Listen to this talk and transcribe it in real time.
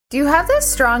Do you have this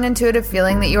strong intuitive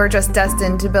feeling that you are just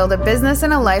destined to build a business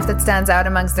and a life that stands out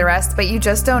amongst the rest, but you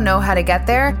just don't know how to get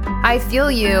there? I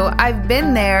feel you. I've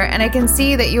been there, and I can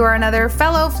see that you are another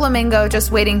fellow flamingo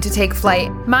just waiting to take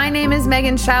flight. My name is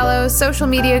Megan Shallow, social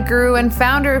media guru and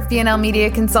founder of BNL Media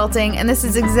Consulting, and this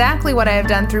is exactly what I have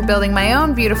done through building my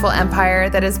own beautiful empire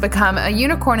that has become a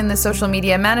unicorn in the social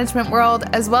media management world,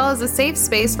 as well as a safe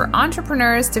space for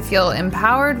entrepreneurs to feel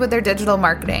empowered with their digital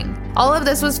marketing. All of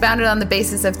this was founded on the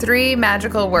basis of 3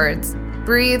 magical words: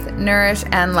 breathe, nourish,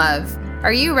 and love.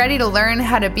 Are you ready to learn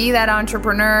how to be that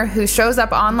entrepreneur who shows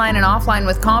up online and offline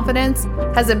with confidence,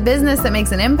 has a business that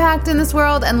makes an impact in this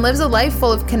world, and lives a life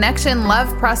full of connection, love,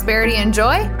 prosperity, and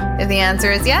joy? If the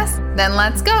answer is yes, then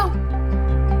let's go.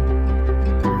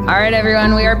 All right,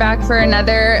 everyone, we are back for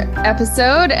another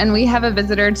episode, and we have a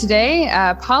visitor today,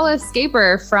 Paula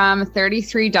Skaper from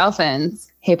 33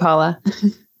 Dolphins. Hey, Paula.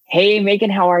 Hey, Megan,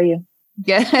 how are you?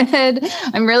 Good.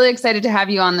 I'm really excited to have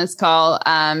you on this call,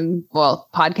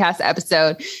 podcast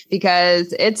episode,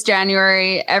 because it's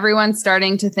January. Everyone's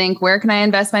starting to think, where can I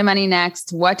invest my money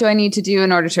next? What do I need to do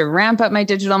in order to ramp up my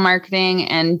digital marketing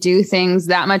and do things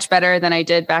that much better than I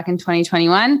did back in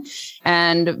 2021?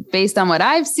 And based on what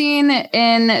I've seen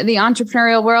in the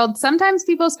entrepreneurial world, sometimes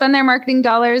people spend their marketing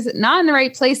dollars not in the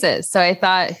right places. So I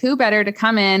thought, who better to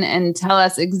come in and tell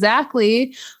us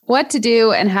exactly what to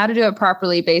do and how to do it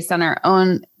properly based on our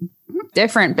own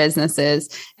different businesses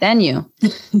than you.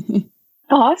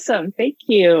 Awesome. Thank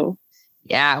you.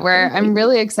 Yeah, I'm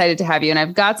really excited to have you. And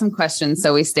I've got some questions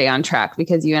so we stay on track,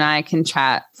 because you and I can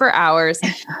chat for hours.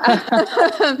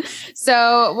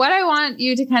 So what I want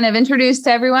you to kind of introduce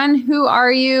to everyone: who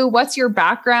are you? What's your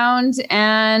background?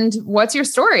 And what's your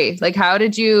story? Like, how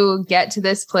did you get to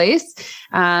this place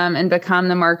and become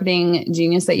the marketing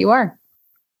genius that you are?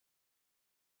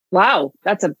 Wow,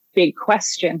 that's a big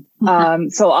question.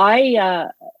 So I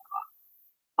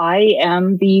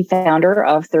am the founder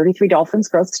of 33 Dolphins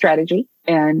Growth Strategy,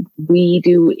 and we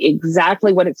do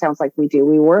exactly what it sounds like we do.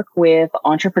 We work with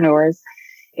entrepreneurs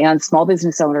and small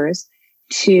business owners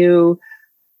to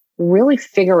really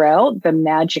figure out the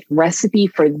magic recipe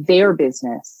for their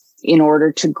business in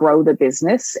order to grow the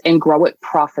business and grow it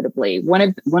profitably. One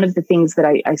of the things that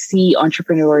I see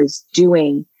entrepreneurs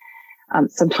doing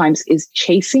sometimes is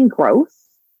chasing growth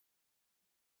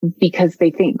because they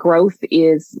think growth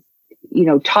is,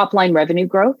 top line revenue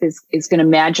growth is going to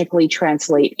magically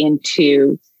translate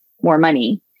into more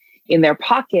money in their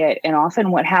pocket. And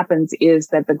often what happens is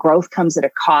that the growth comes at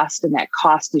a cost, and that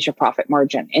cost is your profit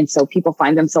margin. And so people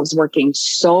find themselves working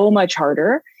so much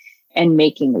harder and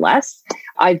making less.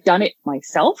 I've done it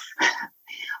myself.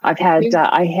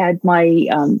 I had my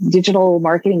digital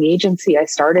marketing agency. I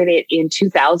started it in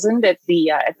 2000 at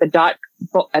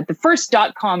the first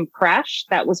 .com crash.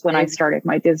 That was when I started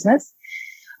my business.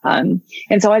 And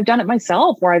so I've done it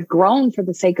myself, where I've grown for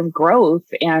the sake of growth,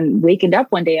 and wakened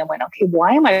up one day and went, okay,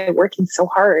 why am I working so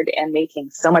hard and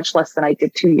making so much less than I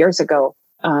did 2 years ago?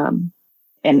 And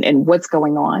what's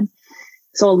going on?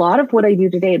 So a lot of what I do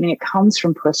today, it comes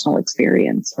from personal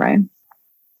experience, right?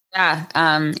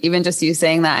 Yeah. Even just you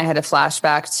saying that, I had a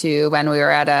flashback to when we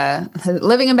were at a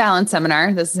Living in Balance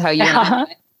seminar. This is how you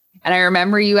and I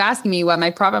remember you asking me what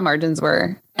my profit margins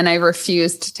were, and I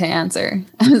refused to answer.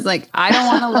 I was like, I don't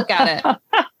want to look at it.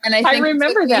 And I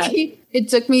remember that it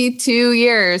took me 2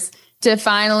 years to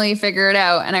finally figure it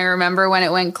out. And I remember when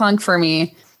it went clunk for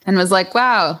me and was like,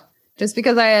 wow, just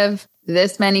because I have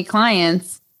this many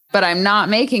clients, but I'm not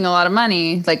making a lot of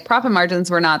money, like profit margins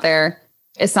were not there,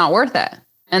 it's not worth it.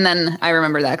 And then I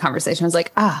remember that conversation. I was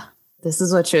like, this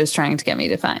is what she was trying to get me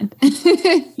to find.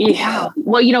 Yeah.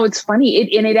 Well, it's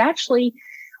funny.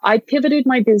 I pivoted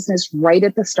my business right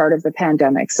at the start of the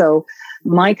pandemic. So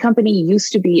my company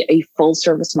used to be a full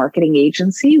service marketing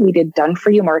agency. We did done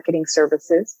for you marketing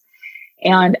services.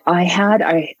 And I had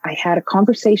a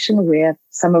conversation with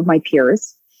some of my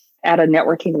peers at a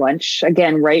networking lunch,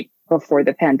 again, right before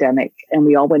the pandemic. And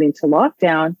we all went into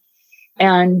lockdown.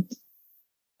 And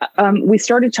we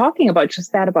started talking about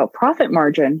just that, about profit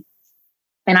margin.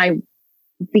 And I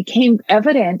became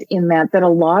evident in that a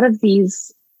lot of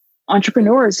these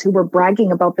entrepreneurs who were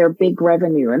bragging about their big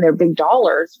revenue and their big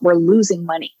dollars were losing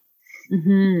money.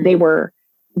 Mm-hmm.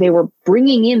 They were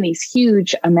bringing in these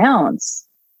huge amounts,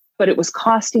 but it was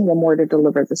costing them more to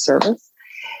deliver the service.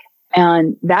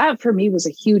 And that for me was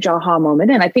a huge aha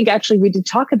moment. And I think actually we did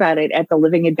talk about it at the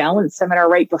Living in Balance seminar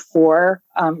right before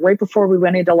we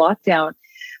went into lockdown.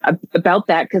 About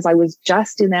that, because I was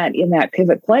just in that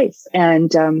pivot place.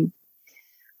 And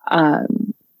I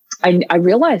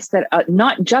realized that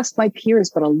not just my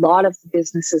peers, but a lot of the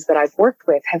businesses that I've worked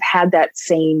with have had that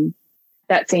same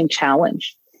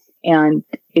challenge. And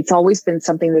it's always been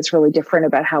something that's really different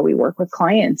about how we work with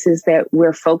clients, is that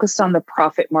we're focused on the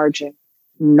profit margin,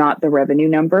 not the revenue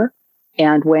number.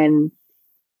 And when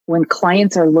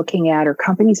clients are looking at, or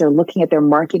companies are looking at their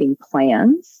marketing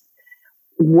plans,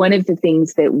 one of the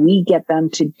things that we get them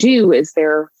to do is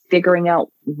they're figuring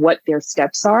out what their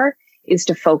steps are, is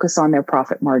to focus on their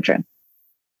profit margin.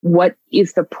 What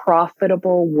is the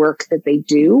profitable work that they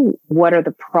do? What are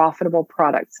the profitable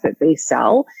products that they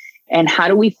sell? And how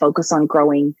do we focus on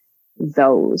growing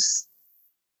those?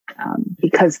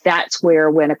 Because that's where,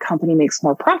 when a company makes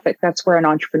more profit, that's where an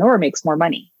entrepreneur makes more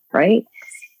money, right?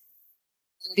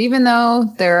 Even though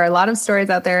there are a lot of stories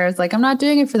out there, it's like, I'm not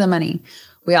doing it for the money.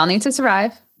 We all need to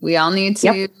survive. We all need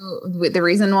to, the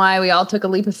reason why we all took a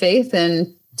leap of faith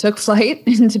and took flight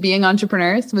into being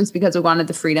entrepreneurs was because we wanted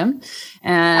the freedom,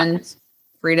 and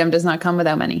freedom does not come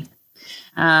without money.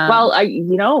 Well,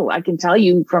 I can tell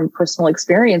you from personal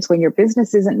experience, when your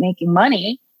business isn't making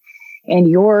money and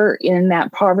you're in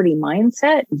that poverty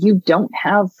mindset, you don't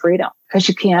have freedom, because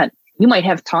you might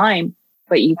have time,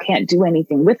 but you can't do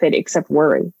anything with it except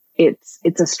worry. It's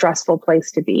a stressful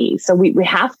place to be. So we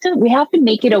have to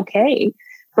make it okay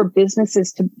for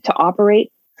businesses to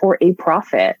operate for a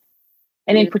profit.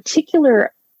 And in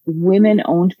particular,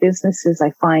 women-owned businesses,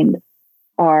 I find,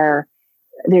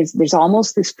 there's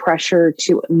almost this pressure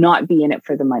to not be in it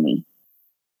for the money,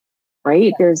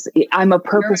 right? I'm a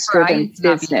purpose-driven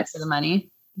business for the money.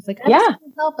 It's like, I just want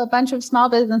to help a bunch of small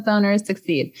business owners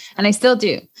succeed, and I still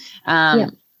do.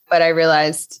 But I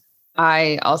realized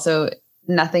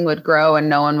nothing would grow and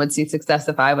no one would see success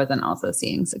if I wasn't also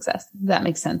seeing success. That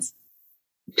makes sense.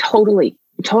 Totally.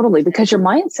 Because your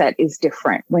mindset is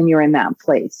different when you're in that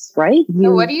place, right?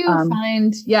 So what do you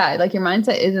find? Yeah. Like, your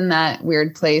mindset is in that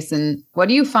weird place. And what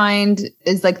do you find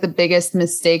is like the biggest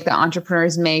mistake that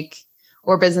entrepreneurs make,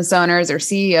 or business owners or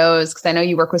CEOs? Cause I know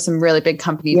you work with some really big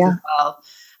companies as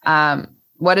well.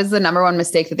 What is the number one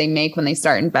mistake that they make when they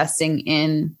start investing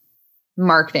in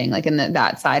marketing, like in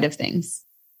that side of things?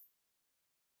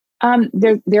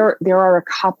 There are a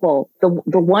couple. The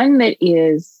one that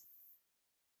is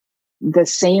the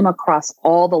same across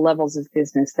all the levels of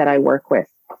business that I work with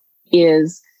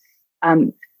is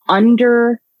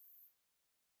under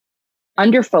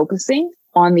focusing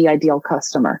on the ideal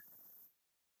customer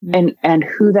and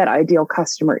who that ideal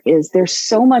customer is. There's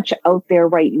so much out there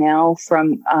right now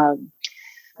from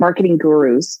marketing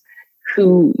gurus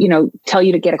who, tell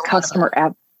you to get a customer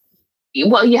app.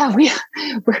 Well, yeah,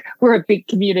 we're a big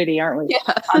community, aren't we?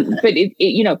 Yeah. But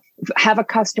have a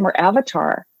customer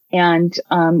avatar. And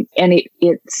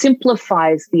it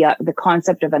simplifies the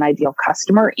concept of an ideal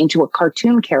customer into a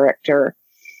cartoon character,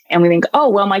 and we think, oh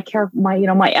well,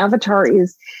 my avatar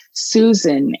is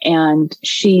Susan, and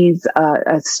she's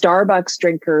a Starbucks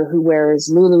drinker who wears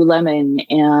Lululemon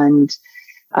and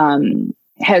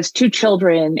has 2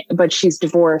 children, but she's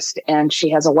divorced and she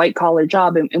has a white collar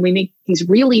job, and we make these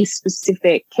really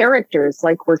specific characters,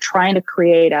 like we're trying to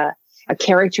create a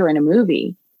character in a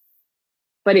movie.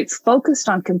 But it's focused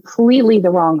on completely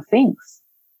the wrong things,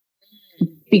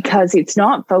 because it's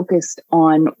not focused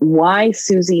on why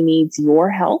Susie needs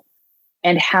your help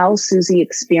and how Susie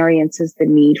experiences the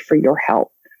need for your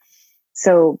help.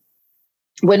 So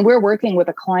when we're working with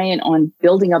a client on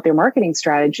building out their marketing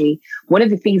strategy, one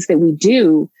of the things that we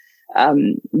do,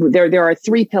 there are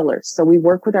 3 pillars. So we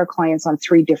work with our clients on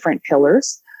 3 different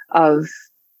pillars of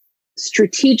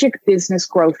strategic business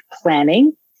growth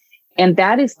planning. And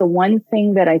that is the one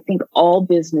thing that I think all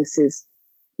businesses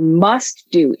must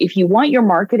do. If you want your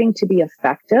marketing to be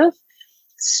effective,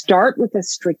 start with a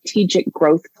strategic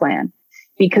growth plan,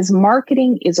 because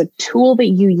marketing is a tool that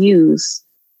you use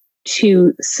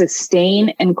to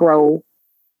sustain and grow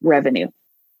revenue,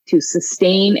 to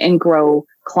sustain and grow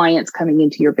clients coming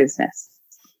into your business.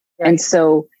 Right. And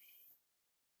so,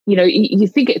 you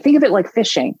think of it like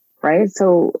fishing, right?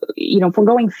 So, if we're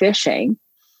going fishing,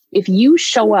 if you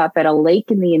show up at a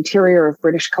lake in the interior of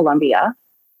British Columbia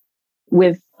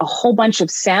with a whole bunch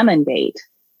of salmon bait,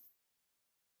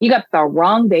 you got the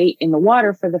wrong bait in the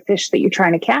water for the fish that you're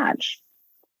trying to catch.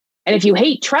 And if you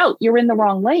hate trout, you're in the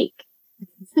wrong lake.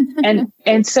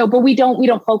 and so, but we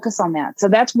don't focus on that. So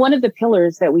that's one of the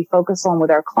pillars that we focus on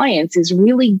with our clients, is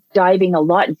really diving a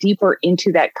lot deeper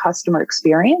into that customer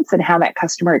experience and how that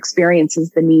customer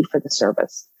experiences the need for the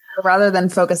service. Rather than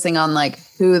focusing on like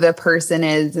who the person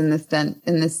is in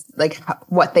this like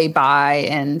what they buy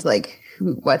and like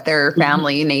what their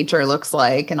family nature looks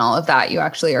like and all of that, you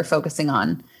actually are focusing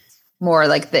on more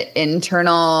like the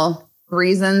internal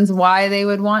reasons why they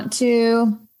would want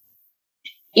to.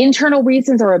 Internal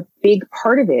reasons are a big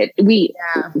part of it. We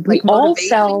all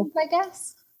sell, I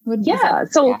guess. Yeah.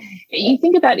 So you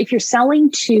think about if you're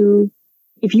selling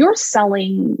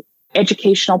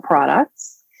educational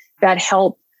products that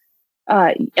help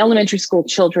elementary school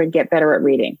children get better at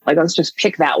reading, like let's just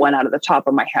pick that one out of the top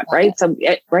of my head, right? So,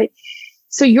 right.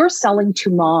 So you're selling to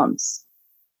moms.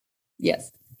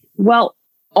 Yes. Well,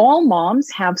 all moms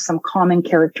have some common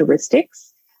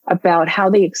characteristics about how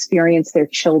they experience their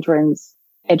children's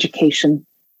education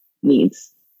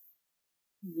needs.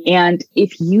 And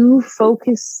if we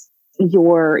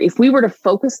were to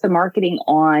focus the marketing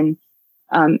on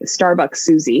Starbucks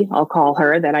Susie, I'll call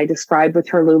her, that I described with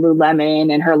her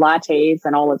Lululemon and her lattes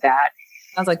and all of that.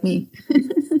 Sounds like me.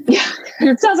 Yeah,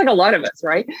 it sounds like a lot of us,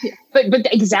 right? Yeah.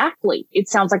 But exactly, it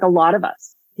sounds like a lot of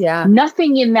us. Yeah.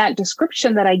 Nothing in that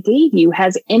description that I gave you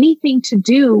has anything to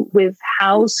do with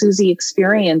how Susie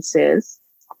experiences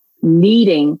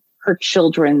needing her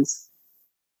children's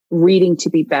reading to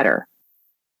be better,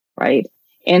 right?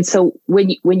 And so when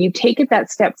you take it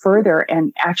that step further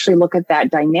and actually look at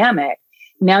that dynamic,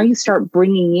 now you start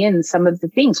bringing in some of the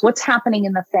things. What's happening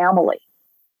in the family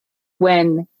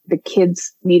when the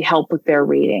kids need help with their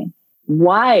reading?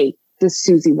 Why does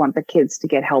Susie want the kids to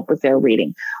get help with their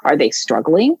reading? Are they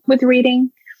struggling with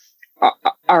reading?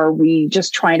 Are we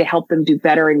just trying to help them do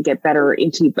better and get better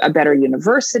into a better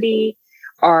university?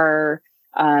 Are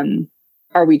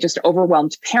we just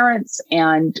overwhelmed parents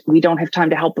and we don't have time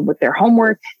to help them with their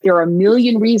homework? There are a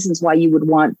million reasons why you would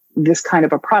want this kind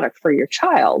of a product for your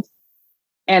child.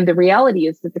 And the reality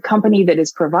is that the company that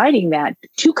is providing that,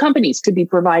 two companies could be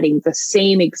providing the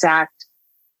same exact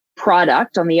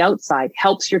product on the outside,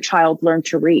 helps your child learn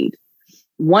to read.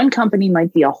 One company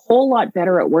might be a whole lot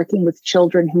better at working with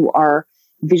children who are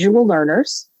visual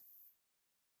learners,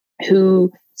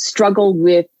 who struggle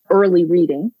with early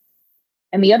reading.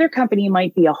 And the other company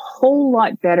might be a whole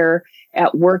lot better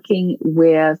at working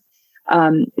with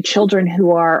children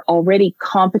who are already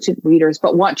competent readers,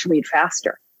 but want to read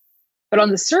faster. But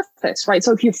on the surface, right?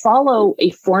 So if you follow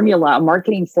a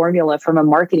marketing formula from a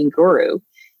marketing guru,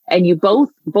 and you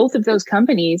both of those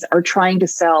companies are trying to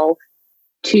sell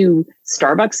to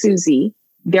Starbucks Susie,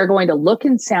 they're going to look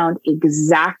and sound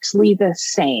exactly the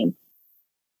same.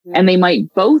 And they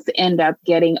might both end up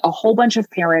getting a whole bunch of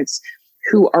parents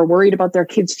who are worried about their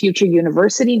kids' future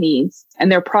university needs, and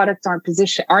their products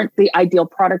aren't the ideal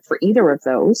product for either of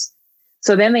those.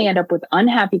 So then they end up with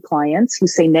unhappy clients who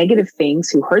say negative things,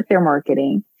 who hurt their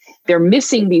marketing. They're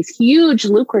missing these huge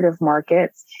lucrative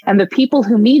markets, and the people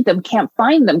who need them can't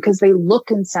find them because they look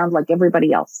and sound like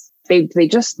everybody else. They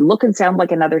just look and sound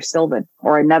like another Sylvan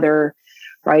or another,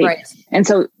 right? And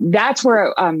so that's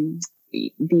where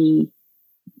the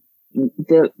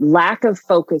lack of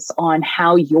focus on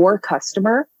how your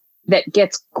customer that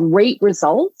gets great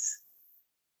results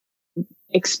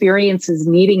experiences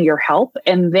needing your help,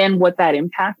 and then what that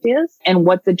impact is and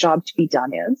what the job to be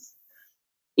done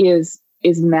is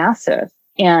massive.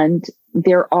 And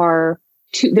there are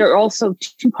also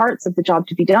two parts of the job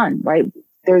to be done, right?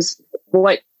 There's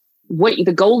what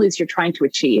the goal is you're trying to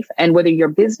achieve, and whether you're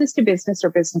business to business or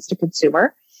business to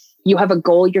consumer, you have a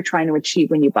goal you're trying to achieve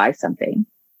when you buy something.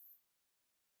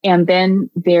 And then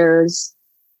there's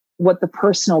what the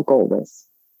personal goal is,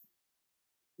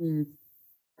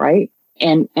 right?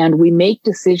 And we make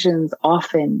decisions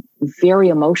often very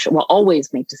emotional. Well,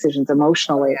 always make decisions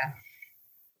emotionally,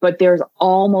 but there's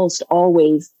almost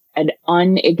always an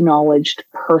unacknowledged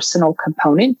personal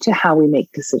component to how we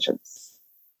make decisions.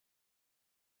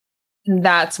 And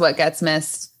that's what gets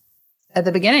missed at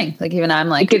the beginning. Like even I'm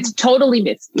like, it gets totally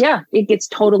missed. Yeah, it gets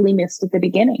totally missed at the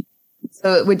beginning.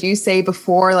 So would you say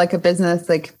before like a business,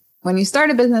 like when you start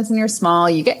a business and you're small,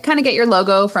 you get your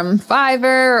logo from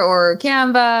Fiverr or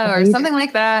Canva or something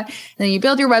like that. And then you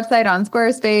build your website on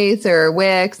Squarespace or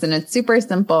Wix, and it's super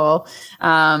simple.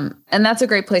 And that's a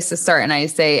great place to start. And I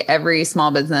say every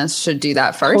small business should do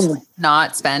that first,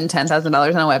 not spend $10,000 on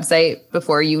a website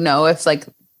before you know if like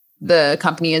the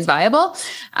company is viable.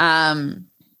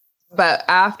 But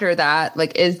after that,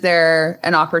 like, is there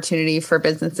an opportunity for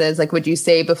businesses? Like, would you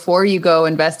say before you go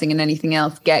investing in anything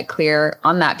else, get clear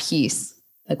on that piece?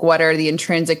 Like, what are the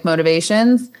intrinsic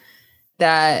motivations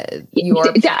that you're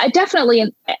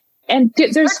definitely. And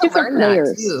there's different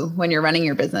layers too. When you're running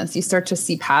your business, you start to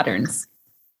see patterns.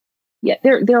 Yeah,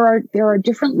 there are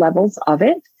different levels of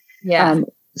it. Yeah.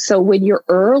 So when you're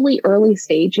early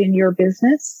stage in your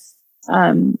business,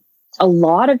 a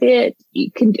lot of it,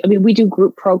 we do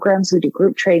group programs, we do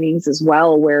group trainings as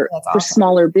well, where for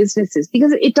smaller businesses,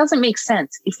 because it doesn't make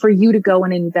sense for you to go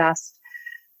and invest,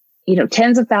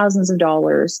 tens of thousands of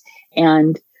dollars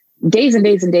and days and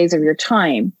days and days of your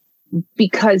time,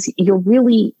 because you're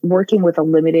really working with a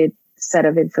limited set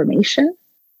of information.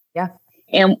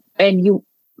 And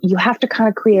you have to kind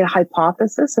of create a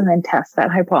hypothesis and then test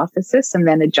that hypothesis and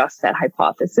then adjust that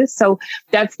hypothesis. So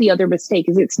that's the other mistake,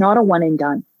 is it's not a one and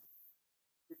done.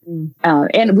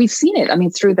 And we've seen it. I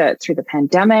mean, through the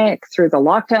pandemic, through the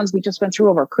lockdowns we just went through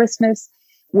over Christmas,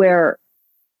 where,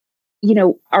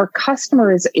 our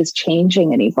customer is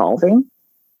changing and evolving.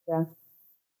 Yeah.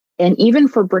 And even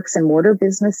for bricks and mortar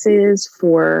businesses,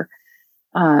 for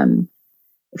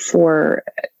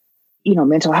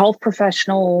mental health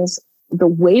professionals, the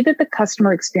way that the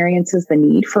customer experiences the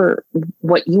need for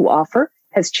what you offer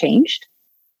has changed.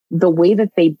 The way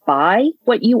that they buy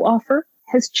what you offer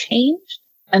has changed.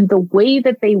 And the way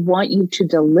that they want you to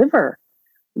deliver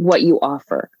what you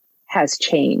offer has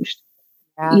changed.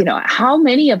 Yeah. How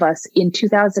many of us in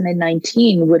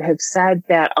 2019 would have said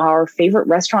that our favorite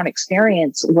restaurant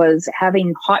experience was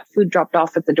having hot food dropped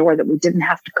off at the door that we didn't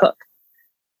have to cook?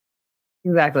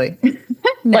 Exactly.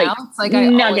 Now it's like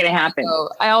not going to happen.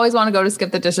 I always want to go to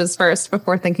skip the dishes first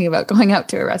before thinking about going out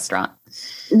to a restaurant.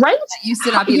 Right? That used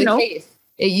to not be the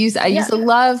case. I used to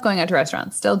love going out to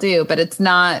restaurants, still do, but it's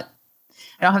not.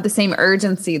 I don't have the same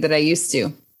urgency that I used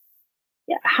to.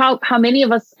 Yeah. How many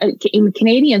of us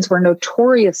Canadians were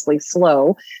notoriously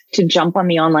slow to jump on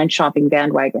the online shopping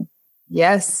bandwagon?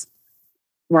 Yes.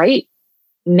 Right.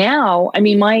 Now, I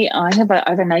mean, I have a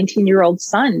 19-year-old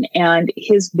son, and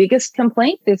his biggest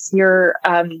complaint this year,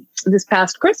 this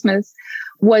past Christmas,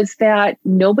 was that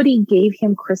nobody gave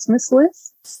him Christmas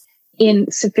lists in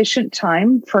sufficient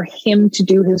time for him to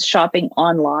do his shopping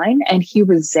online, and he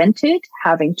resented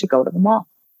having to go to the mall.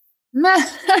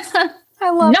 I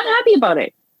love Not happy about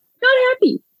it. Not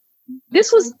happy.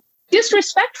 This was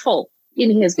disrespectful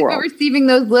in his world. Receiving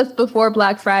those lists before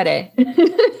Black Friday.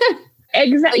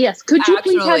 Exactly. Yes. Could you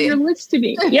please have your list to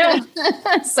me? Yeah.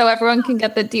 So everyone can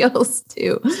get the deals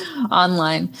too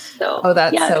online.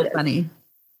 That's so funny.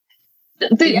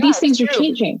 These things are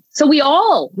changing. So we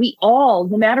all,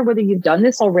 no matter whether you've done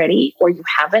this already or you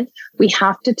haven't, we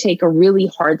have to take a really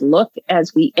hard look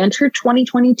as we enter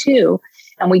 2022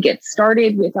 and we get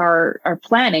started with our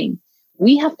planning.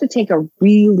 We have to take a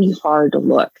really hard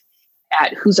look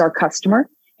at who's our customer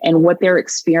and what their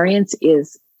experience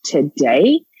is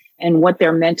today, and what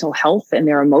their mental health and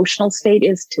their emotional state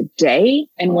is today,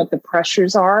 and what the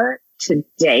pressures are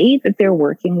today that they're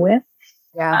working with.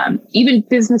 Yeah. Even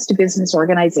business to business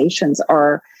organizations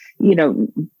are,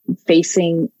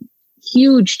 facing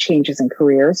huge changes in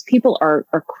careers. People are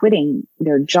quitting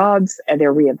their jobs,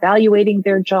 they're reevaluating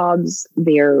their jobs,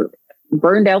 they're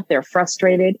burned out, they're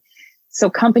frustrated. So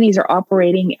companies are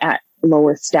operating at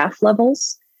lower staff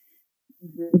levels.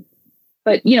 Mm-hmm.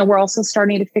 But, we're also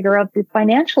starting to figure out the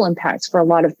financial impacts for a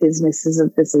lot of businesses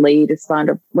of this latest round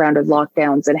of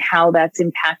lockdowns and how that's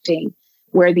impacting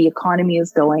where the economy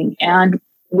is going. And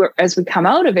as we come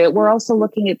out of it, we're also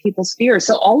looking at people's fears.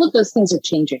 So all of those things are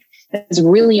changing. It's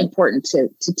really important to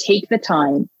take the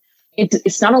time.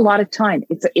 It's not a lot of time.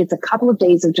 It's a couple of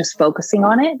days of just focusing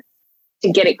on it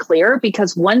to get it clear,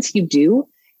 because once you do,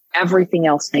 everything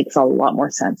else makes a lot more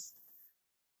sense.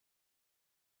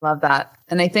 Love that.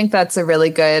 And I think that's a really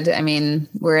good,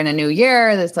 we're in a new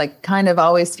year. That's kind of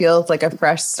always feels like a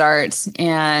fresh start.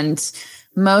 And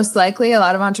most likely a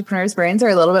lot of entrepreneurs' brains are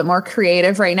a little bit more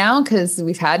creative right now because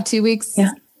we've had 2 weeks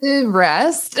to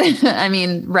rest. Rest, I'm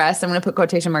going to put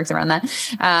quotation marks around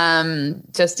that,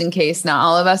 just in case not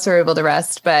all of us are able to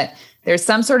rest, but there's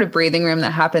some sort of breathing room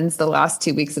that happens the last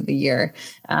 2 weeks of the year.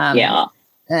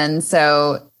 And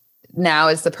so now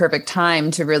is the perfect time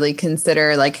to really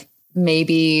consider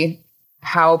maybe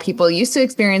how people used to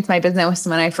experience my business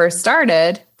when I first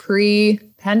started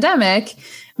pre-pandemic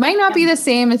might not be the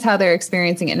same as how they're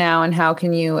experiencing it now. And how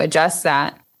can you adjust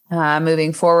that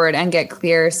moving forward and get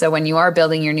clear? So when you are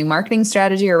building your new marketing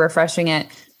strategy or refreshing it,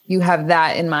 you have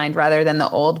that in mind rather than the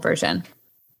old version.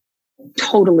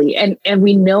 Totally. And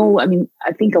we know,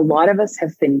 I think a lot of us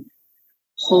have been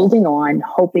holding on,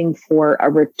 hoping for a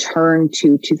return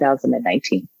to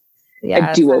 2019,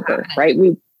 a do-over, right?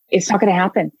 It's not going to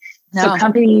happen. No. So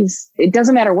companies, it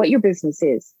doesn't matter what your business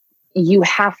is, you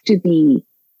have to be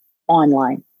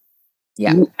online.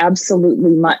 Yeah, you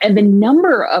absolutely must. And the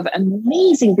number of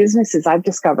amazing businesses I've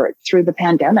discovered through the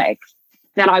pandemic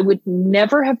that I would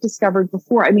never have discovered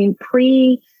before.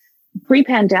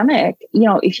 Pre-pandemic,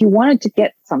 if you wanted to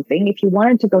get something, if you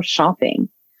wanted to go shopping,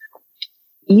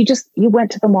 you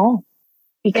went to the mall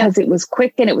because it was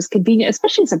quick and it was convenient,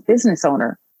 especially as a business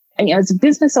owner. And as a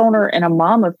business owner and a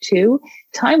mom of two,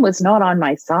 time was not on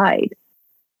my side,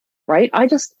 right?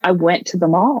 I went to the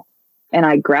mall and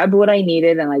I grabbed what I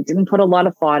needed and I didn't put a lot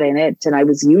of thought in it. And I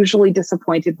was usually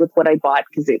disappointed with what I bought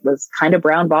because it was kind of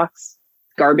brown box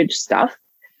garbage stuff.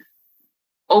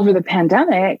 over the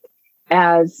pandemic,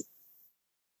 as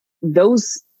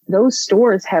those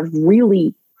stores have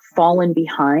really fallen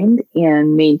behind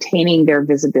in maintaining their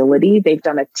visibility. They've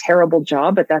done a terrible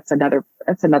job, but that's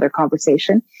another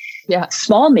conversation. Yeah.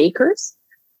 Small makers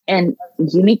and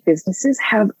unique businesses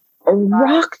have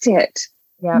rocked it.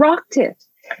 Yeah. Rocked it.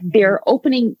 They're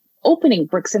opening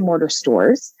bricks and mortar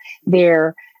stores.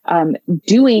 They're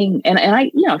doing, and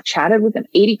I, chatted with them,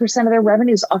 80% of their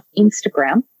revenues off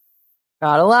Instagram.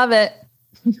 Gotta love it.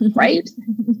 Right?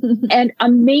 And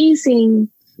amazing,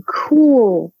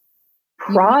 cool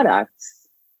products.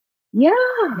 Yeah.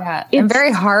 Yeah. And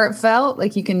very heartfelt.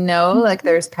 Like you can know, like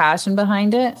there's passion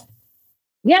behind it.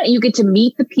 Yeah. You get to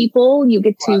meet the people. You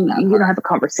get to, have a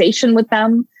conversation with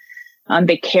them.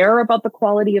 They care about the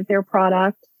quality of their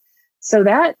product. So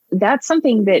that's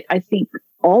something that I think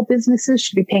all businesses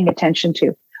should be paying attention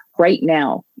to right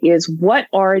now, is what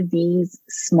are these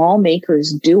small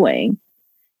makers doing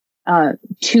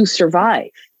to survive?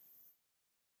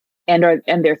 And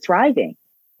they're thriving.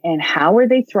 And how are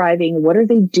they thriving? What are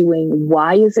they doing?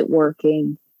 Why is it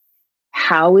working?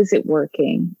 How is it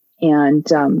working? And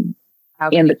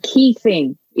the key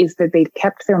thing is that they've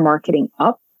kept their marketing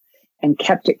up and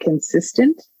kept it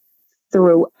consistent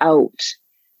throughout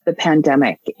the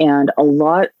pandemic. And a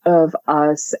lot of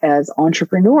us as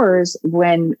entrepreneurs,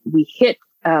 when we hit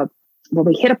a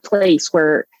place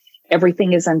where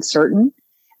everything is uncertain,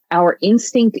 our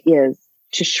instinct is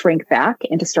to shrink back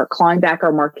and to start clawing back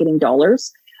our marketing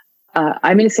dollars.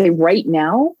 I'm going to say right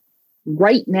now,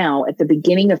 at the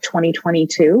beginning of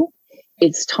 2022,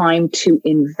 it's time to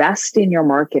invest in your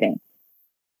marketing.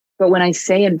 But when I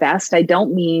say invest, I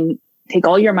don't mean take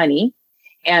all your money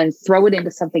and throw it into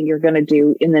something you're going to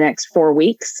do in the next 4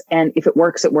 weeks. And if it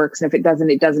works, it works. And if it doesn't,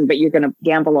 it doesn't, but you're going to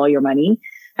gamble all your money.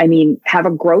 I mean, have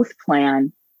a growth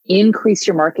plan, increase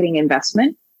your marketing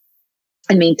investment,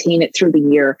 and maintain it through the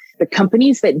year. The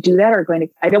companies that do that are going to,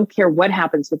 I don't care what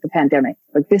happens with the pandemic.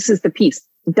 Like, this is the piece.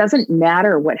 It doesn't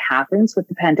matter what happens with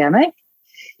the pandemic.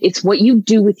 It's what you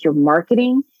do with your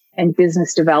marketing and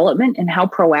business development and how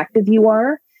proactive you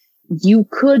are. You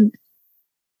could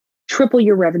triple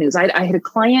your revenues. I had a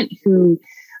client who,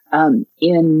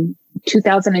 in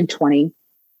 2020,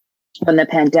 when the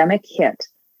pandemic hit,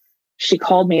 she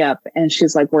called me up and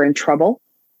she's like, we're in trouble.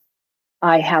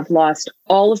 I have lost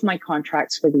all of my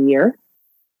contracts for the year.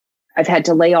 I've had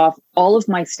to lay off all of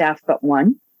my staff but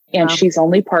one, and wow. She's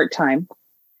only part-time.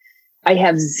 I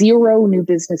have 0 new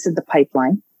business in the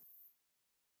pipeline.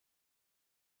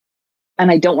 And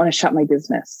I don't want to shut my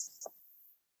business.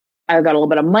 I've got a little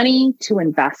bit of money to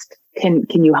invest. Can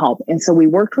you help? And so we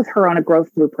worked with her on a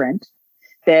growth blueprint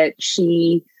that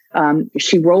she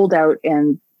rolled out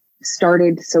and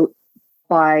started. So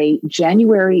by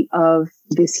January of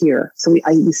this year, so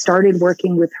we started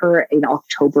working with her in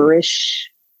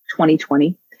October-ish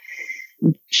 2020.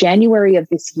 January of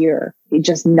this year, in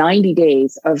just 90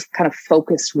 days of kind of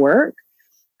focused work,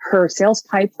 her sales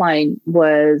pipeline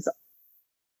was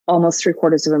almost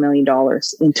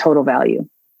 $750,000 in total value.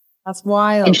 That's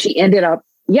wild. And she ended up,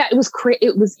 it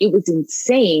was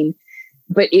insane,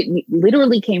 but it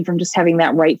literally came from just having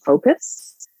that right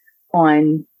focus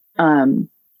on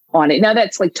it. Now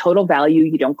that's like total value.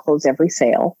 You don't close every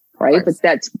sale, right? But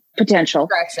that's potential.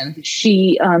 Correction.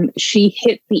 She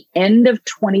hit the end of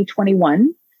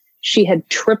 2021. She had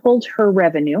tripled her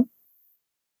revenue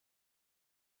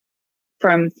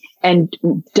and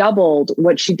doubled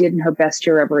what she did in her best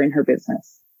year ever in her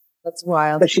business. That's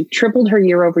wild. But she tripled her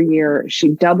year over year. She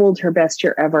doubled her best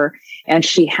year ever. And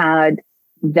she had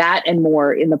that and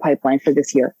more in the pipeline for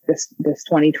this year, this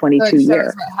 2022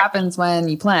 year. What happens when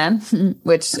you plan,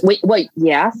 which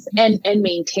yes, and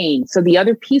maintain. So the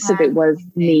other piece of it was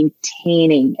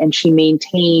maintaining, and she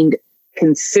maintained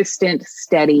consistent,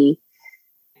 steady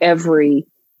every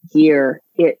year.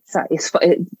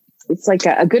 It's like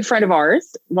a good friend of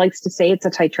ours likes to say it's a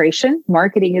titration.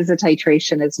 Marketing is a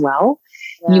titration as well.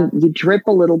 Yeah. You drip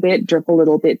a little bit, drip a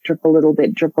little bit, drip a little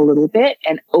bit, drip a little bit.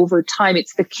 And over time,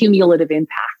 it's the cumulative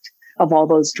impact of all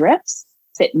those drips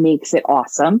that makes it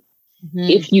awesome.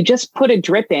 Mm-hmm. If you just put a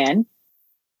drip in,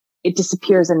 it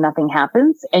disappears and nothing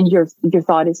happens. And your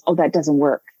thought is, oh, that doesn't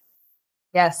work.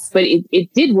 Yes. But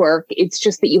it did work. It's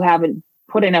just that you haven't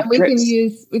put enough drips.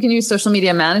 We can use social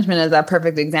media management as that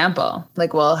perfect example.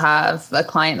 Like, we'll have a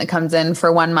client that comes in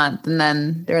for 1 month and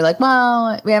then they're like,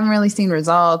 well, we haven't really seen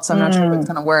results, so I'm not sure if it's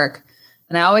going to work.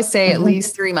 And I always say at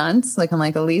least 3 months. Like, I'm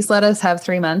like, at least let us have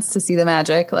 3 months to see the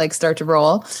magic, like, start to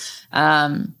roll.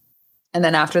 And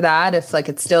then after that, if like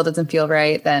it still doesn't feel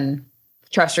right, then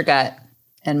trust your gut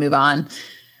and move on.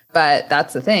 But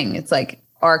that's the thing. It's like,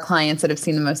 our clients that have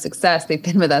seen the most success, they've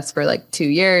been with us for like 2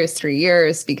 years, 3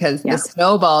 years, because the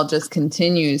snowball just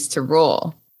continues to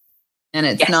roll. And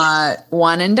it's not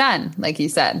one and done, like you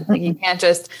said. Like you can't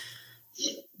just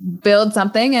build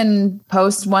something and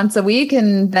post once a week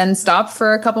and then stop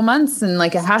for a couple months. And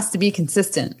like, it has to be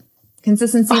consistent.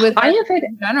 Consistency with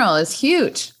in general is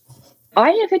huge.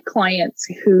 I have had clients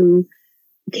who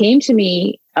came to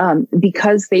me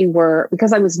because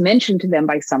I was mentioned to them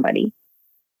by somebody.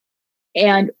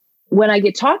 And when I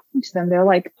get talking to them, they're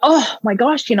like, oh my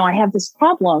gosh, I have this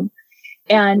problem.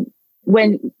 And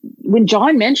when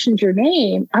John mentioned your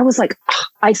name, I was like,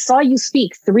 I saw you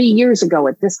speak 3 years ago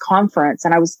at this conference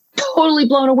and I was totally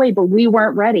blown away, but we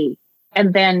weren't ready.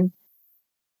 And then,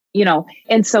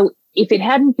 and so if it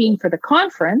hadn't been for the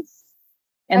conference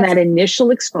and that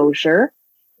initial exposure,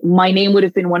 my name would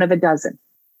have been one of a dozen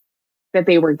that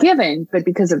they were given. But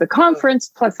because of the conference,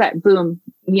 plus that boom,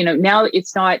 now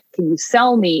it's not, can you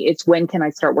sell me? It's when can I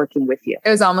start working with you? It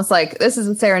was almost like, this is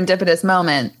a serendipitous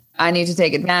moment. I need to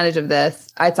take advantage of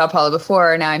this. I saw Paula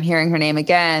before. Now I'm hearing her name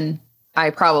again. I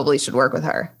probably should work with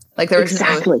her. Like there was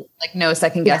no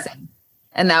second guessing.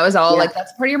 And that was all like,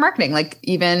 that's part of your marketing. Like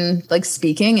even like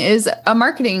speaking is a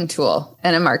marketing tool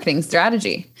and a marketing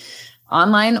strategy,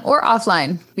 online or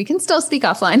offline. We can still speak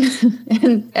offline.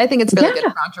 And I think it's really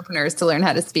good for entrepreneurs to learn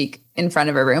how to speak in front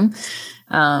of a room.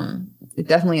 It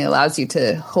definitely allows you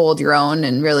to hold your own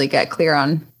and really get clear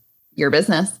on your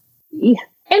business. Yeah.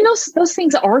 And those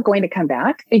things are going to come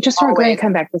back. They just aren't going to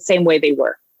come back the same way they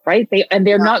were, right?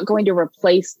 They're not going to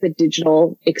replace the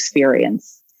digital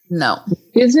experience. No.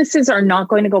 Businesses are not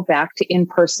going to go back to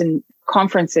in-person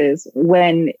conferences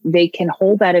when they can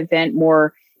hold that event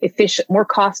more efficient, more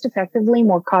cost effectively,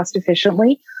 more cost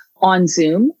efficiently on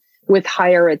Zoom with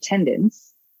higher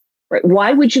attendance. Right?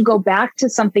 Why would you go back to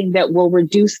something that will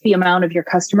reduce the amount of your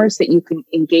customers that you can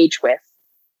engage with?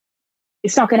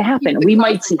 It's not going to happen. We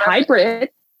might see hybrid.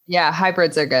 Yeah,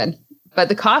 hybrids are good. But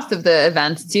the cost of the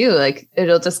events too, like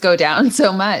it'll just go down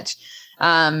so much.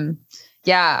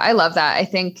 Yeah, I love that. I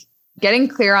think getting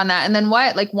clear on that. And then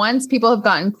once people have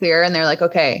gotten clear and they're like,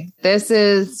 okay, this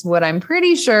is what I'm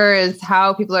pretty sure is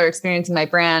how people are experiencing my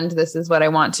brand. This is what I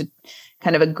want to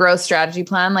kind of a growth strategy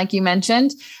plan, like you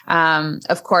mentioned.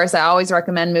 Of course, I always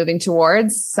recommend moving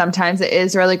towards. Sometimes it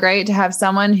is really great to have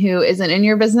someone who isn't in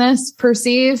your business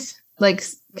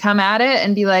come at it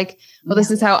and be like, well, this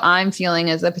is how I'm feeling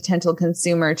as a potential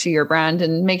consumer to your brand,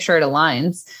 and make sure it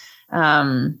aligns.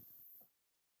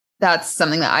 That's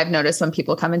something that I've noticed when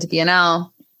people come into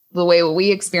BNL. The way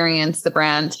we experience the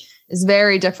brand is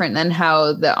very different than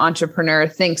how the entrepreneur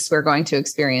thinks we're going to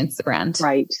experience the brand.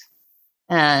 Right.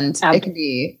 And it can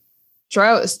be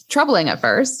troubling at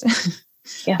first,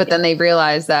 but then they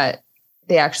realize that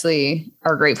they actually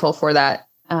are grateful for that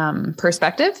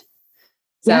perspective.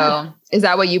 So is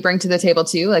that what you bring to the table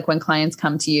too? Like when clients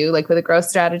come to you, like with a growth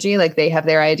strategy, like they have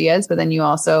their ideas, but then you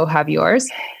also have yours?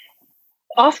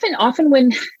 Often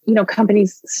when,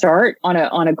 companies start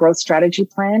on a growth strategy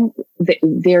plan,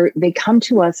 they come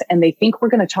to us and they think we're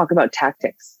going to talk about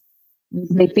tactics.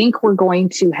 Mm-hmm. They think we're going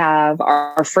to have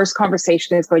our first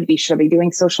conversation is going to be, should I be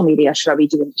doing social media? Should I be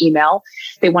doing email?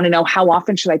 They want to know, how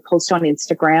often should I post on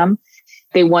Instagram?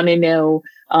 They want to know,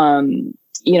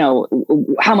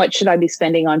 how much should I be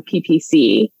spending on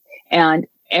PPC? And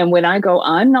when I go,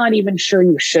 I'm not even sure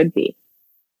you should be.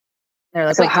 They're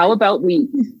like, so how about we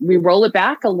roll it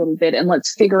back a little bit and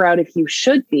let's figure out if you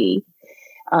should be.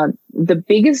 The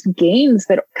biggest gains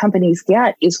that companies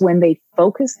get is when they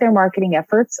focus their marketing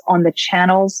efforts on the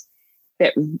channels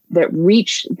that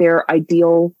reach their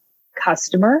ideal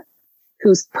customer,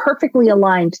 who's perfectly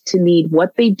aligned to need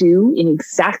what they do in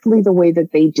exactly the way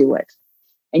that they do it.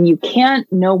 And you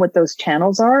can't know what those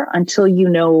channels are until you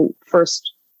know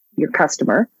first your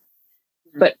customer,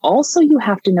 but also you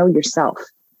have to know yourself.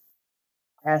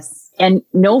 Yes. And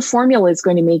no formula is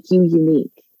going to make you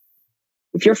unique.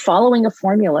 If you're following a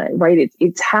formula, right,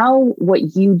 it's how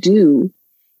what you do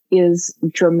is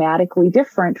dramatically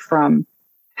different from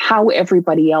how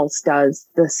everybody else does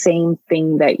the same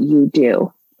thing that you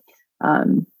do.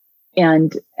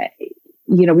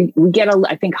 We get,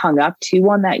 I think, hung up too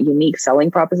on that unique selling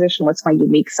proposition. What's my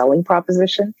unique selling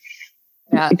proposition?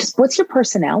 Yeah. What's your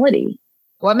personality?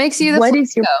 What makes you the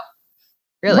flamingo?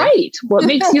 Really? Right. What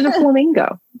makes you the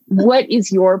flamingo? What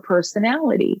is your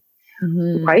personality?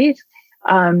 Mm-hmm. Right.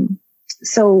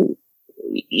 So,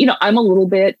 I'm a little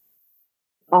bit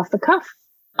off the cuff.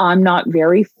 I'm not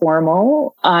very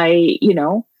formal.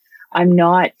 I'm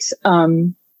not,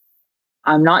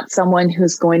 I'm not someone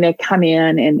who's going to come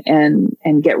in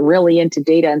and get really into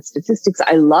data and statistics.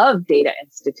 I love data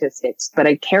and statistics, but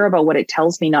I care about what it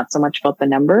tells me, not so much about the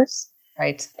numbers.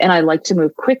 Right. And I like to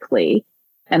move quickly,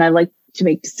 and I like to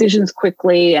make decisions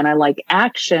quickly, and I like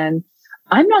action.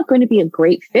 I'm not going to be a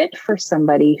great fit for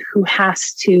somebody who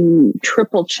has to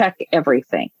triple check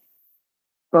everything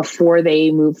before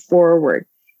they move forward.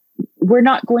 We're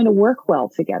not going to work well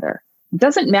together. It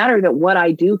doesn't matter that what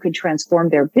I do could transform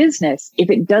their business. If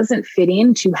it doesn't fit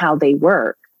into how they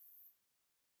work,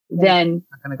 then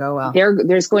not going to go well.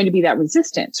 There's going to be that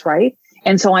resistance, right?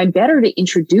 And so I'm better to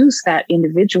introduce that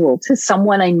individual to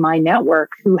someone in my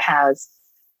network who has,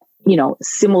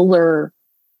 similar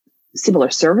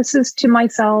services to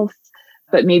myself,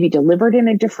 but maybe delivered in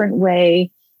a different way,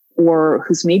 or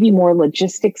who's maybe more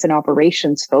logistics and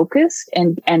operations focused,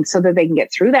 and so that they can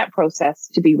get through that process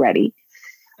to be ready.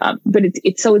 But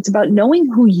it's about knowing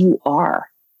who you are,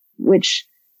 which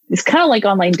is kind of like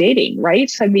online dating,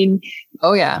 right? I mean,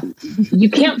 oh yeah, you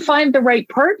can't find the right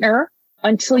partner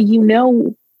until you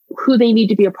know who they need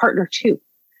to be a partner to.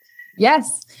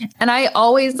 Yes. And I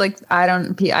always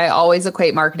I always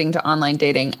equate marketing to online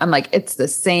dating. I'm like, it's the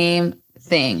same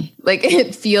thing. Like,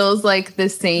 it feels like the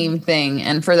same thing.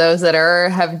 And for those that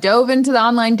have dove into the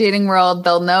online dating world,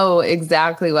 they'll know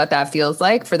exactly what that feels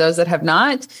like. For those that have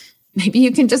not, maybe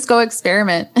you can just go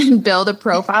experiment and build a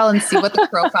profile and see what the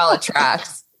profile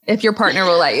attracts, if your partner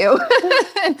will let you.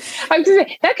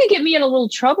 That could get me in a little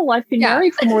trouble. I've been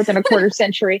married for more than a quarter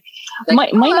century.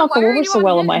 Like, might not go over so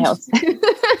well in my house.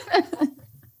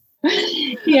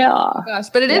 Yeah. Oh gosh,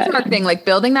 but it is marketing. Like,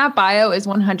 building that bio is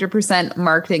 100%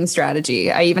 marketing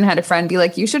strategy. I even had a friend be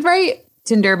like, you should write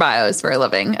Tinder bios for a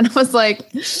living. And I was like,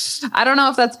 I don't know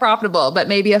if that's profitable, but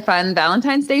maybe a fun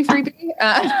Valentine's Day freebie.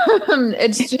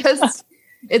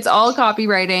 It's all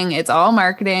copywriting. It's all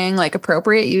marketing, like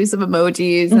appropriate use of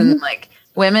emojis. And like,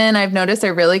 women, I've noticed,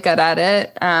 are really good at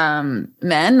it.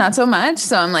 Men, not so much.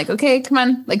 So I'm like, okay, come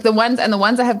on. Like, the ones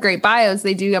that have great bios,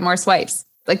 they do get more swipes.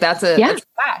 Like, that's a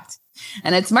fact.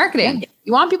 And it's marketing. Yeah.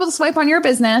 You want people to swipe on your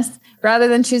business rather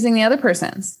than choosing the other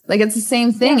person's. Like, it's the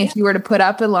same thing. Yeah. If you were to put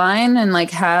up a line and like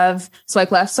have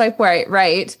swipe left, swipe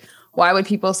right, why would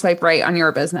people swipe right on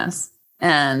your business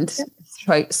and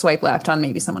swipe left on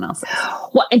maybe someone else's?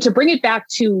 Well, and to bring it back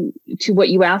to what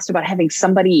you asked about having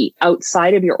somebody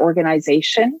outside of your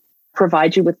organization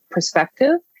provide you with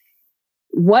perspective,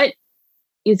 what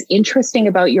is interesting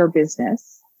about your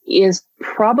business is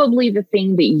probably the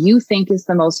thing that you think is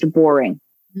the most boring,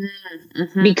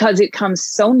 because it comes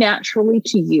so naturally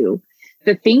to you.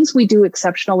 The things we do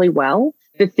exceptionally well,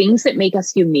 the things that make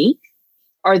us unique,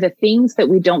 are the things that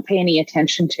we don't pay any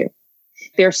attention to.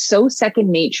 They're so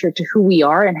second nature to who we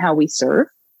are and how we serve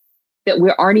that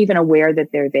we aren't even aware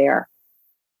that they're there.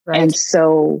 Right. And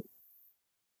so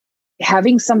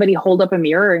having somebody hold up a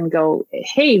mirror and go,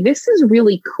 hey, this is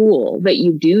really cool that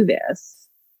you do this.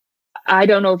 I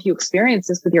don't know if you experience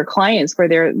this with your clients, where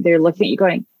they're looking at you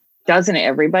going, doesn't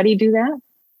everybody do that?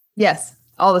 Yes,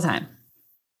 all the time.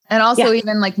 And also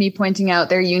even like me pointing out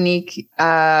their unique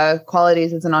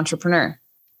qualities as an entrepreneur.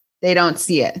 They don't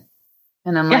see it.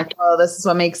 And I'm like, well, this is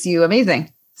what makes you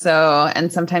amazing. So,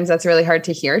 and sometimes that's really hard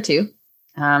to hear too,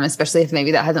 especially if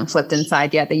maybe that hasn't flipped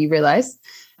inside yet, that you realize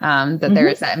that there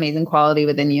is that amazing quality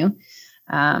within you.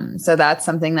 So that's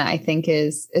something that I think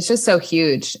it's just so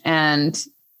huge. And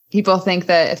people think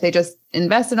that if they just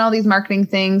invest in all these marketing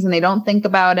things and they don't think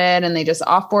about it and they just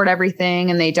offboard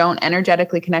everything and they don't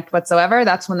energetically connect whatsoever,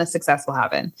 that's when the success will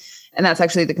happen. And that's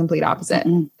actually the complete opposite.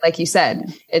 Like you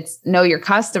said, it's know your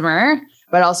customer,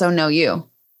 but also know you.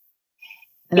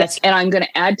 And and I'm going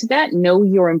to add to that, know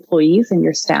your employees and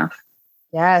your staff.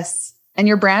 Yes. And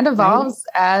your brand evolves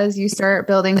as you start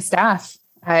building staff.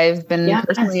 I've been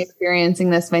personally experiencing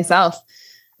this myself.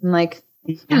 I'm like,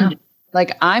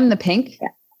 like, I'm the pink.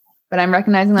 But I'm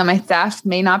recognizing that my staff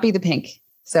may not be the pink.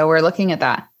 So we're looking at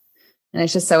that. And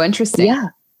it's just so interesting.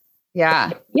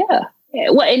 Yeah.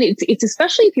 Well, and it's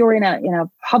especially if you're in a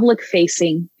public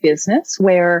facing business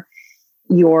where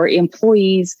your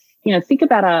employees, think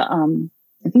about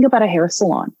a hair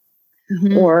salon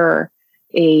or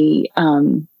a,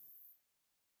 I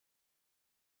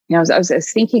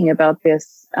was thinking about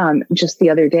this just the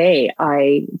other day.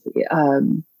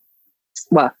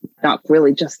 Well, not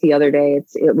really just the other day.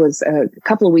 It was a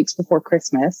couple of weeks before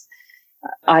Christmas.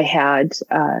 I had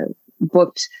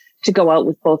booked to go out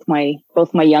with both my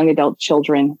young adult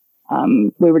children.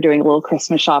 We were doing a little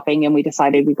Christmas shopping, and we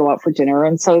decided we'd go out for dinner.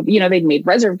 And so, they'd made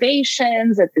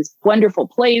reservations at this wonderful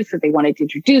place that they wanted to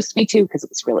introduce me to because it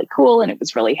was really cool and it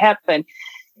was really hip, and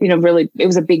really it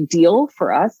was a big deal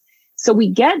for us. So we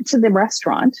get to the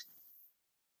restaurant,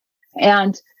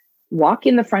 And walk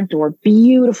in the front door,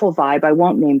 beautiful vibe. I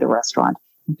won't name the restaurant.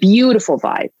 Beautiful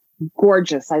vibe.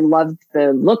 Gorgeous. I loved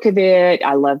the look of it.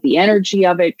 I loved the energy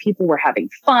of it. People were having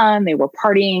fun. They were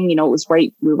partying. You know, it was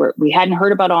right. We hadn't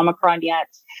heard about Omicron yet.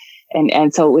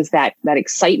 And so it was that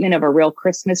excitement of a real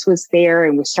Christmas was there,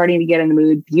 and we're starting to get in the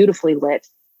mood, beautifully lit.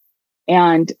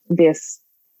 And this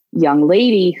young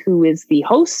lady who is the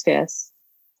hostess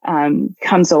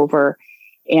comes over,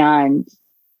 and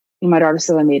my daughter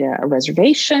said, I made a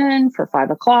reservation for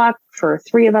 5:00 for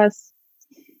 3 of us.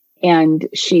 And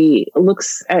she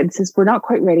looks and says, we're not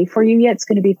quite ready for you yet. It's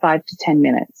going to be 5 to 10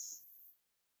 minutes.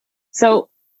 So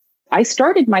I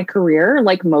started my career,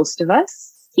 like most of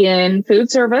us, in food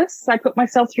service. I put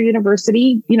myself through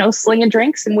university, you know, slinging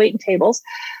drinks and waiting tables.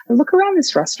 I look around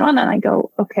this restaurant and I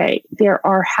go, okay, there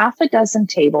are half a dozen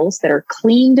tables that are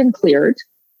cleaned and cleared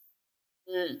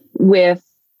with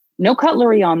no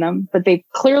cutlery on them, but they've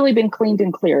clearly been cleaned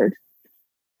and cleared,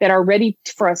 that are ready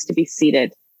for us to be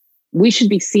seated. We should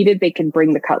be seated. They can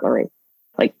bring the cutlery.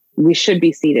 Like, we should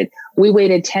be seated. We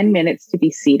waited 10 minutes to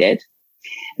be seated.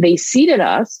 They seated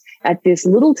us at this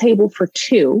little table for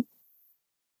 2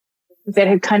 that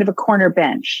had kind of a corner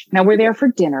bench. Now, we're there for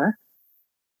dinner.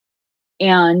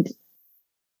 And,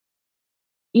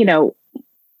 you know,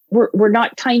 we're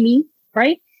not tiny,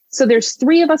 right? So there's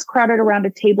 3 of us crowded around a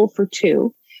table for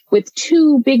 2, with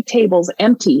 2 big tables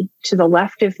empty to the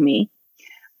left of me,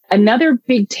 another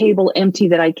big table empty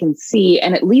that I can see,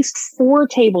 and at least 4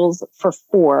 tables for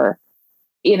 4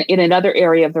 in another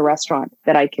area of the restaurant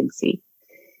that I can see.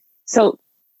 So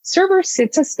server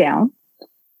sits us down,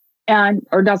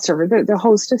 or not server, the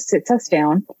hostess sits us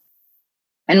down,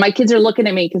 and my kids are looking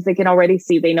at me because they can already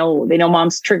see, they know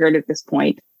mom's triggered at this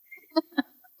point.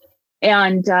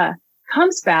 And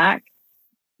comes back,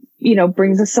 you know,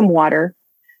 brings us some water,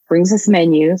 brings us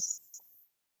menus,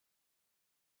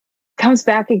 comes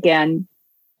back again.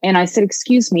 And I said,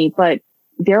 excuse me, but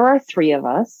there are 3 of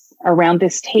us around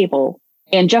this table,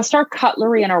 and just our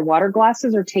cutlery and our water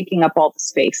glasses are taking up all the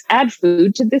space. Add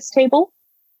food to this table,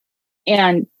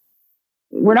 and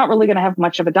we're not really going to have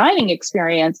much of a dining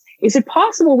experience. Is it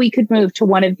possible we could move to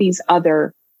one of these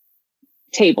other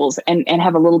tables and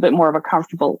have a little bit more of a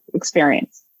comfortable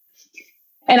experience?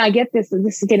 And I get this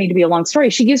is getting to be a long story.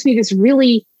 She gives me this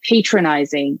really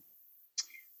patronizing,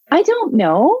 I don't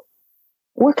know,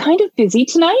 we're kind of busy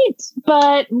tonight,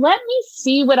 but let me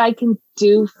see what I can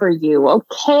do for you.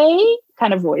 Okay,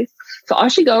 kind of voice. So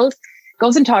off she goes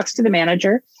and talks to the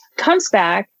manager, comes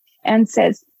back and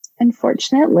says,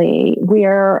 unfortunately,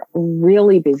 we're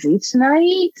really busy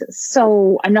tonight,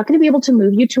 so I'm not going to be able to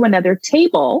move you to another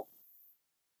table,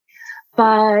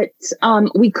 but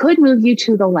we could move you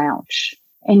to the lounge,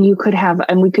 and we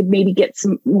could maybe get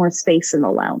some more space in the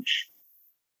lounge.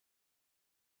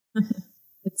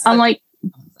 I'm like,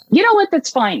 you know what?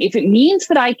 That's fine. If it means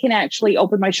that I can actually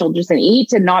open my shoulders and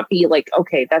eat and not be like,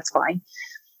 okay, that's fine.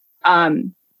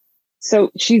 So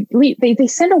they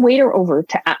send a waiter over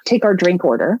to take our drink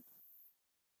order.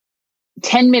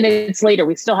 10 minutes later,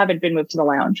 we still haven't been moved to the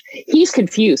lounge. He's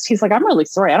confused. He's like, I'm really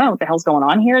sorry. I don't know what the hell's going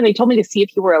on here. They told me to see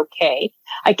if you were okay.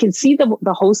 I can see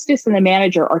the hostess and the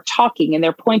manager are talking, and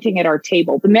they're pointing at our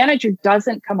table. The manager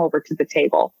doesn't come over to the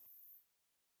table.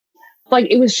 Like,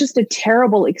 it was just a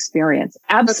terrible experience.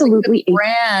 Absolutely. Like the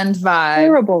brand vibe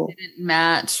terrible. Didn't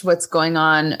match what's going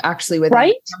on actually within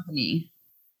the company.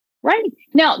 Right.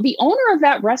 Now, the owner of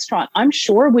that restaurant, I'm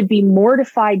sure, would be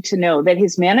mortified to know that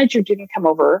his manager didn't come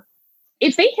over.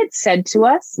 If they had said to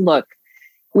us, look,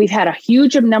 we've had a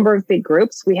huge number of big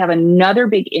groups. We have another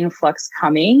big influx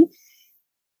coming.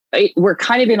 We're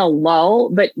kind of in a lull,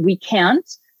 but we can't.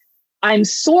 I'm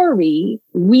sorry,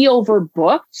 we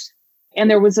overbooked, and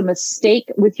there was a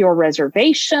mistake with your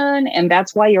reservation, and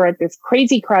that's why you're at this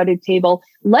crazy crowded table.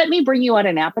 Let me bring you out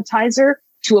an appetizer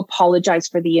to apologize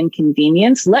for the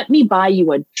inconvenience. Let me buy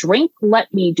you a drink.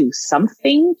 Let me do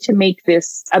something to make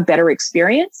this a better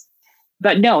experience.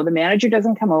 But no, the manager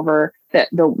doesn't come over.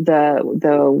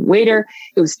 The waiter,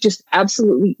 it was just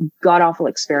absolutely god-awful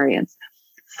experience.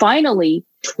 Finally,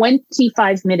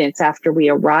 25 minutes after we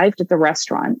arrived at the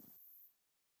restaurant,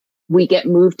 we get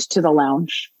moved to the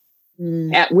lounge.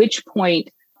 At which point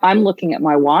I'm looking at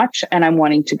my watch and I'm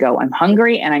wanting to go. I'm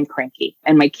hungry and I'm cranky,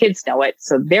 and my kids know it,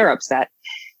 so they're upset.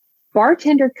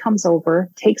 Bartender comes over,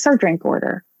 takes our drink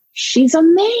order. She's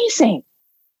amazing.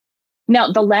 Now,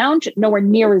 the lounge, nowhere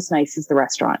near as nice as the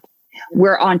restaurant.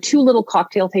 We're on 2 little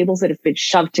cocktail tables that have been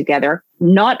shoved together.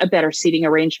 Not a better seating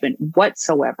arrangement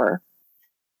whatsoever.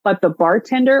 But the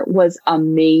bartender was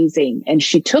amazing. And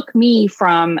she took me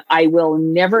from, I will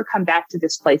never come back to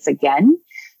this place again,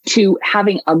 to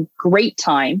having a great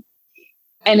time.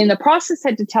 And in the process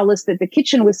had to tell us that the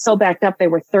kitchen was so backed up, they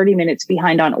were 30 minutes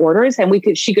behind on orders.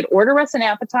 And she could order us an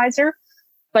appetizer,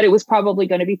 but it was probably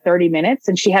going to be 30 minutes.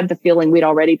 And she had the feeling we'd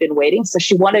already been waiting. So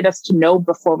she wanted us to know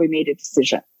before we made a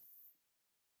decision.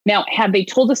 Now, had they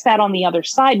told us that on the other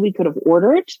side, we could have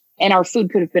ordered and our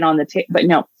food could have been on the table, but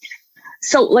no.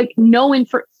 So like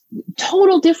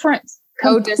total difference,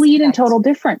 complete and total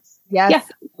difference. Yes. Yeah.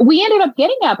 We ended up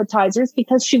getting appetizers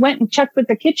because she went and checked with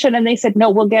the kitchen and they said, no,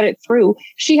 we'll get it through.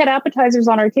 She had appetizers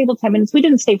on our table 10 minutes. We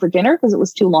didn't stay for dinner because it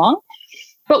was too long,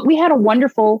 but we had a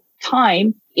wonderful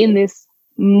time in this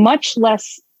much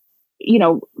less,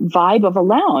 vibe of a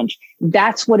lounge.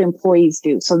 That's what employees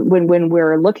do. So when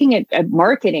we're looking at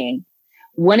marketing,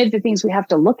 one of the things we have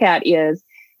to look at is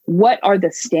what are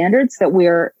the standards that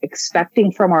we're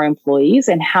expecting from our employees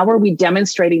and how are we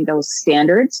demonstrating those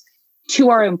standards to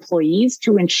our employees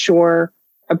to ensure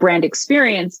a brand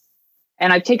experience.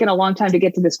 And I've taken a long time to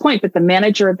get to this point, but the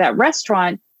manager of that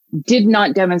restaurant did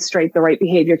not demonstrate the right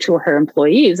behavior to her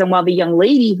employees. And while the young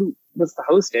lady who was the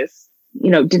hostess,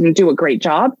 didn't do a great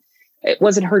job, it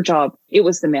wasn't her job. It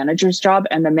was the manager's job.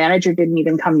 And the manager didn't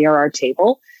even come near our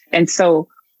table. And so,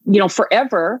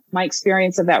 forever, my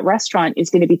experience of that restaurant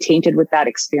is going to be tainted with that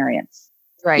experience.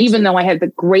 Right. Even though I had the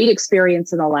great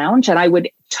experience in the lounge and I would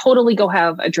totally go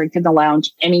have a drink in the lounge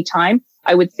anytime,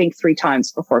 I would think 3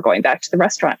 times before going back to the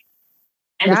restaurant.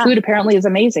 And the food apparently is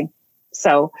amazing.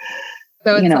 So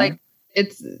it's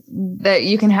it's that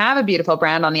you can have a beautiful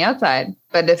brand on the outside,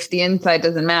 but if the inside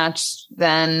doesn't match,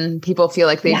 then people feel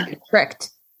like they've been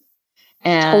tricked.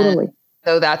 And totally.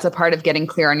 So that's a part of getting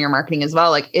clear on your marketing as well.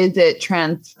 Like, is it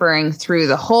transferring through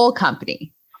the whole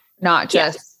company, not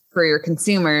just for your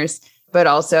consumers, but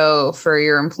also for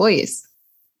your employees?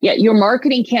 Yeah. Your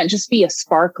marketing can't just be a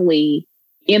sparkly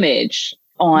image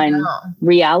on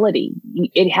reality.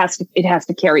 It has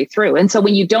to carry through. And so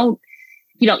when you don't,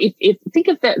 if think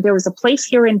of that, there was a place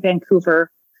here in Vancouver,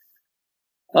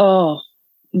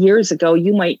 years ago,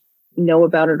 you might know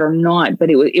about it or not,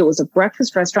 but it was a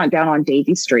breakfast restaurant down on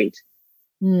Davie Street.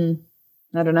 I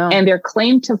don't know. And their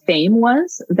claim to fame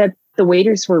was that the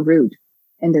waiters were rude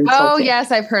and insulting. Oh,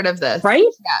 yes, I've heard of this. Right?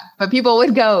 Yeah, but people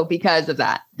would go because of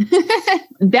that.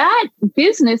 That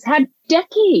business had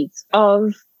decades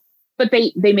but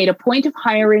they made a point of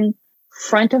hiring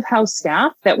front of house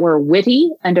staff that were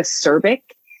witty and acerbic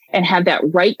and had that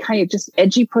right kind of just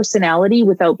edgy personality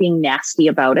without being nasty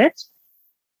about it.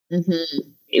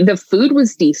 Mm-hmm. The food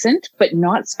was decent, but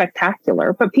not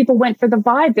spectacular, but people went for the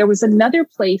vibe. There was another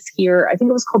place here. I think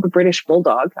it was called the British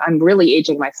Bulldog. I'm really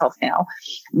aging myself now.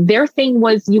 Their thing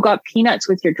was you got peanuts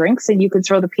with your drinks and you could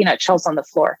throw the peanut shells on the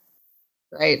floor.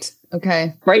 Right.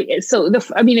 Okay. Right. So it's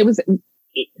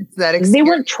that experience. They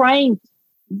weren't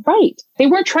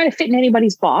trying to fit in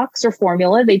anybody's box or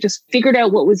formula. They just figured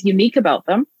out what was unique about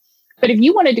them. But if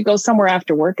you wanted to go somewhere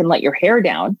after work and let your hair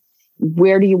down,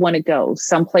 where do you want to go?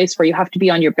 Someplace where you have to be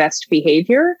on your best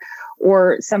behavior,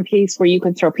 or some place where you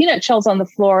can throw peanut shells on the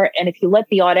floor. And if you let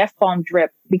the odd F-bomb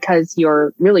drip because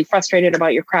you're really frustrated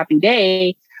about your crappy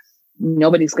day,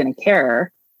 nobody's going to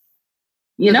care.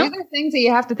 These are things that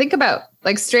you have to think about,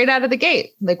 like straight out of the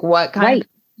gate, like what kind of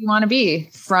you want to be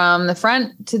from the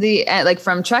front to the like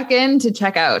from check-in to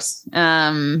check-out.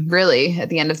 Really, at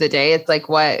the end of the day, it's like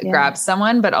what grabs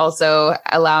someone, but also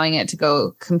allowing it to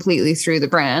go completely through the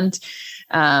brand.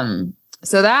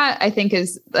 So that I think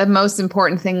is the most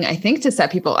important thing, I think, to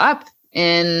set people up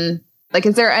in like,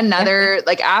 is there another,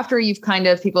 like after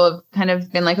people have kind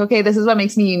of been like, okay, this is what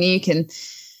makes me unique. And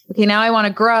okay, now I want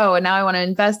to grow and now I want to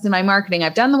invest in my marketing.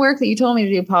 I've done the work that you told me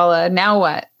to do, Paula. Now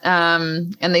what?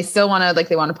 And they still want to,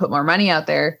 they want to put more money out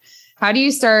there. How do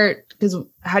you start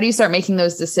making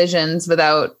those decisions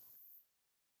without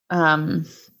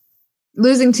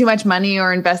losing too much money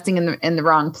or investing in the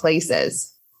wrong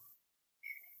places?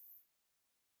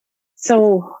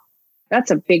 So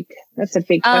that's a big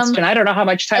question. I don't know how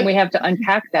much time we have to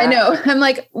unpack that. I know. I'm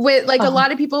like, a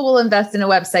lot of people will invest in a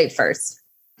website first.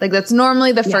 Like that's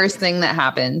normally the first thing that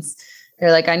happens.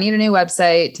 They're like, I need a new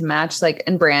website to match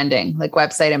and branding, like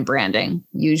website and branding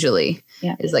usually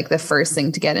is like the first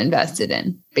thing to get invested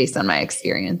in based on my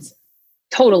experience.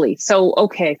 Totally. So,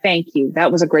 okay. Thank you.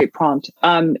 That was a great prompt.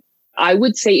 I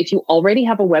would say if you already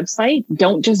have a website,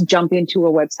 don't just jump into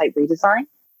a website redesign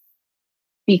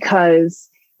because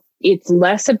it's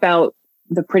less about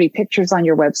the pretty pictures on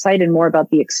your website and more about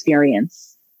the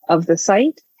experience of the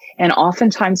site. And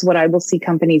oftentimes what I will see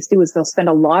companies do is they'll spend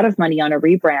a lot of money on a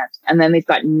rebrand and then they've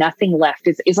got nothing left.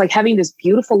 It's like having this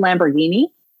beautiful Lamborghini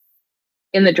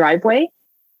in the driveway,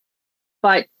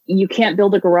 but you can't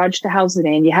build a garage to house it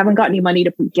in. You haven't got any money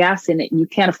to put gas in it, and you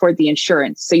can't afford the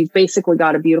insurance. So you've basically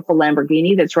got a beautiful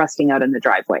Lamborghini that's rusting out in the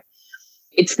driveway.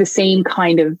 It's the same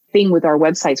kind of thing with our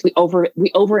websites. We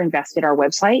overinvest in our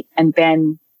website and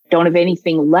then don't have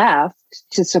anything left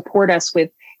to support us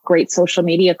with great social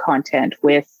media content,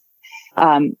 with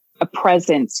a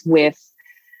presence, with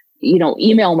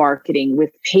email marketing,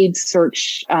 with paid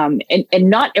search. And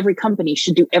not every company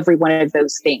should do every one of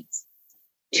those things.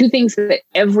 Two things that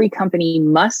every company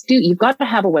must do. You've got to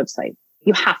have a website.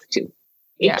 You have to.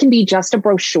 It can be just a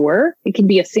brochure. It can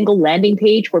be a single landing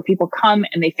page where people come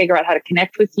and they figure out how to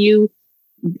connect with you.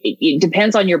 It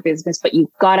depends on your business, but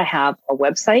you've got to have a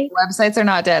website. Websites are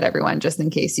not dead, everyone, just in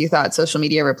case you thought social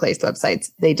media replaced websites.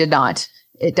 They did not.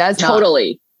 It does not.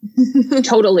 Totally.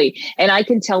 Totally. And I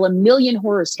can tell a million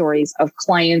horror stories of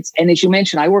clients. And as you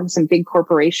mentioned, I work with some big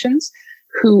corporations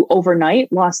who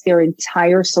overnight lost their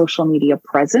entire social media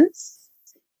presence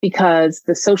because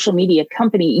the social media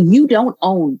company, you don't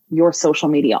own your social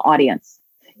media audience.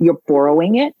 You're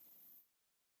borrowing it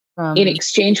in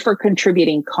exchange for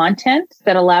contributing content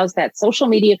that allows that social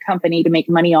media company to make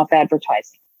money off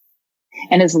advertising.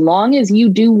 And as long as you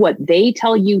do what they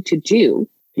tell you to do,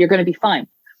 you're going to be fine.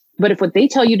 But if what they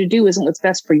tell you to do isn't what's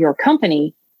best for your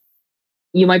company,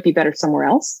 you might be better somewhere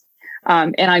else.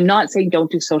 And I'm not saying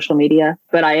don't do social media,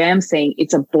 but I am saying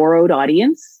it's a borrowed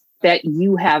audience that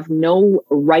you have no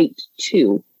right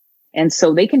to. And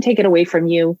so they can take it away from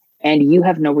you and you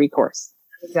have no recourse.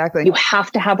 Exactly. You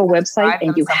have to have a website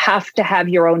and you have to have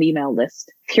your own email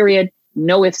list, period.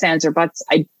 No ifs, ands, or buts.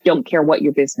 I don't care what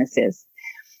your business is.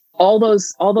 All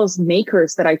those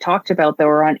makers that I talked about that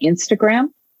are on Instagram,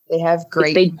 they have great.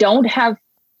 If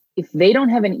they don't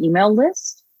have an email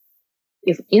list,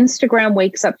 if Instagram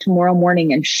wakes up tomorrow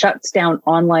morning and shuts down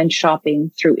online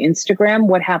shopping through Instagram,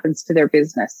 what happens to their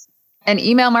business? And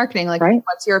email marketing, right?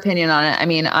 What's your opinion on it? I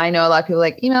mean, I know a lot of people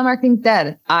like email marketing's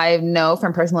dead. I know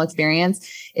from personal experience,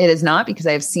 it is not, because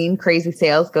I've seen crazy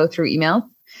sales go through email.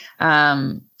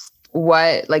 Do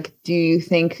you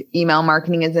think email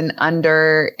marketing is an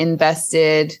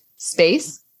underinvested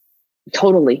space?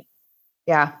 Totally.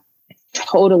 Yeah.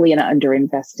 Totally an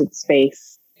underinvested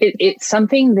space. It's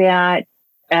something that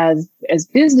as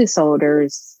business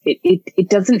owners, it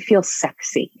doesn't feel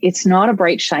sexy. It's not a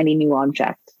bright, shiny new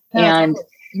object. No, and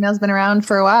email's been around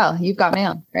for a while. You've got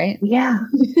mail, right? Yeah,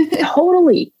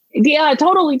 totally. Yeah,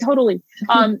 totally. But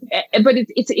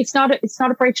it's not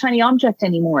a bright, shiny object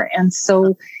anymore. And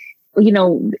so,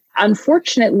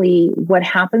 unfortunately, what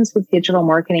happens with digital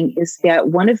marketing is that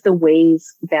one of the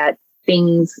ways that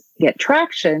things get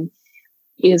traction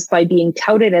is by being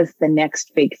touted as the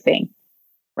next big thing,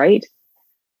 right?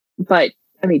 But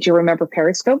I mean, do you remember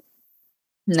Periscope?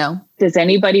 No. Does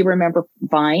anybody remember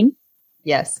Vine?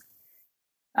 Yes.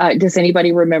 Does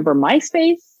anybody remember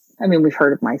MySpace? I mean, we've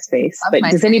heard of MySpace, but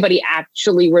does anybody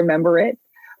actually remember it?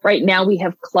 Right now we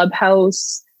have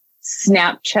Clubhouse,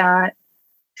 Snapchat,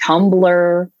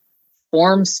 Tumblr,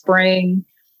 Formspring.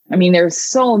 I mean, there's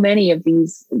so many of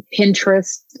these,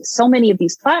 Pinterest, so many of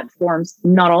these platforms,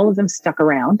 not all of them stuck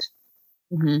around.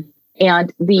 Mm-hmm.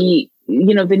 And the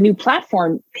new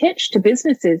platform pitch to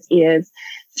businesses is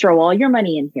throw all your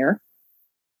money in here.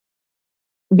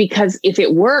 Because if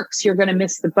it works, you're going to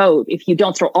miss the boat if you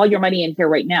don't throw all your money in here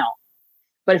right now.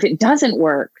 But if it doesn't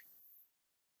work,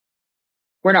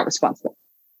 we're not responsible.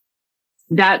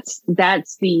 That's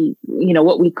the,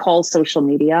 what we call social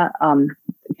media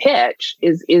pitch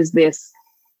is this.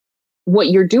 What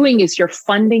you're doing is you're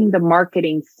funding the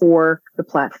marketing for the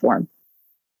platform.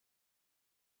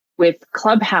 With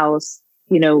Clubhouse,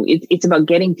 it's about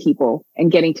getting people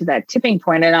and getting to that tipping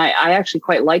point. And I actually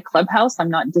quite like Clubhouse. I'm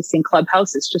not dissing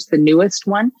Clubhouse. It's just the newest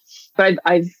one. But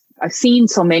I've seen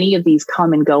so many of these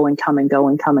come and go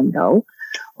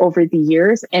over the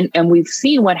years. And we've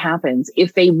seen what happens.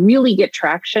 If they really get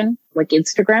traction, like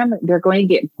Instagram, they're going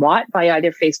to get bought by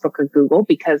either Facebook or Google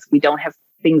because we don't have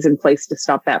things in place to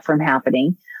stop that from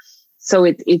happening. So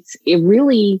it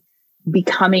really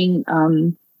becoming,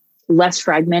 less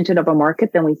fragmented of a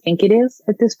market than we think it is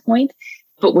at this point.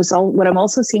 But what I'm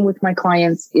also seeing with my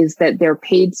clients is that their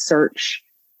paid search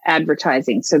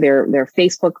advertising, so their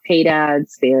Facebook paid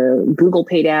ads, their Google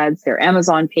paid ads, their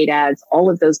Amazon paid ads, all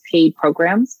of those paid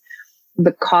programs,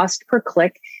 the cost per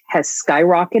click has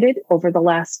skyrocketed over the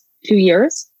last 2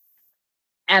 years.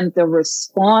 And the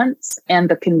response and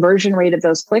the conversion rate of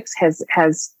those clicks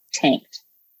has tanked.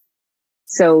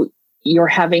 So you're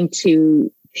having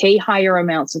to pay higher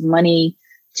amounts of money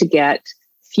to get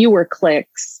fewer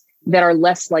clicks that are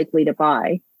less likely to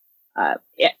buy.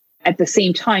 At the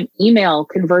same time, email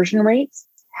conversion rates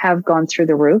have gone through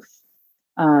the roof.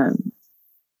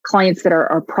 clients that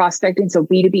are prospecting. So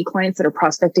B2B clients that are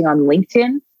prospecting on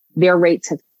LinkedIn, their rates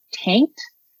have tanked,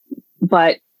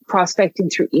 but prospecting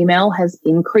through email has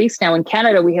increased. Now in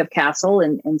Canada, we have Castle.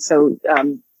 And so,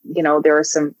 there are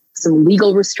some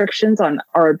legal restrictions on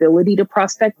our ability to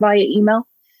prospect via email,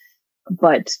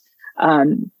 but,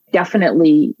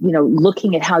 definitely,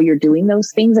 looking at how you're doing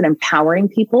those things and empowering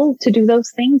people to do those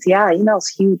things. Yeah. Email's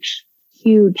huge.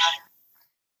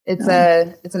 It's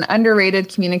an underrated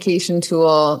communication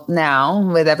tool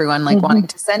now, with everyone wanting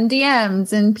to send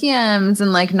DMs and PMs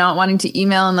and not wanting to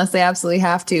email unless they absolutely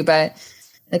have to. But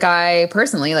I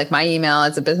personally, my email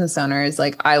as a business owner is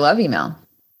I love email.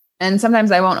 And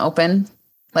sometimes I won't open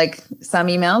some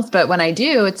emails, but when I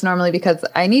do, it's normally because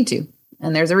I need to,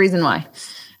 and there's a reason why.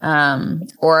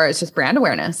 Or it's just brand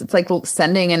awareness. It's like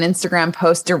sending an Instagram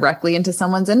post directly into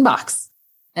someone's inbox,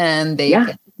 and they get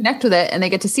to connect with it and they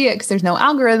get to see it because there's no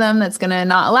algorithm that's going to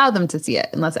not allow them to see it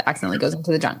unless it accidentally goes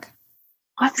into the junk.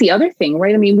 That's the other thing,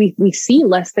 right? I mean, we see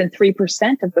less than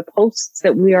 3% of the posts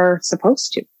that we are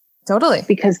supposed to. Totally.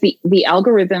 Because the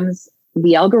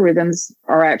algorithms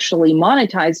are actually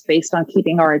monetized based on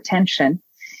keeping our attention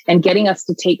and getting us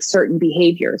to take certain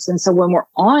behaviors. And so when we're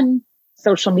on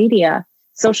social media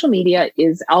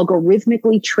is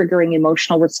algorithmically triggering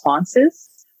emotional responses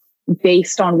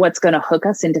based on what's going to hook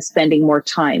us into spending more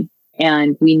time.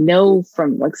 And we know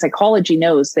from psychology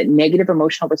knows that negative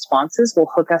emotional responses will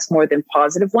hook us more than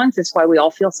positive ones. It's why we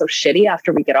all feel so shitty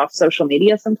after we get off social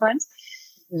media sometimes.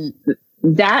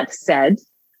 That said,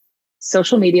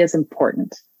 social media is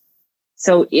important.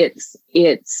 So it's,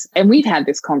 and we've had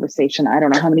this conversation, I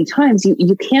don't know how many times,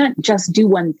 you can't just do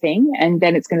one thing and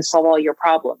then it's going to solve all your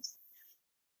problems.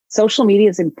 Social media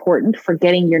is important for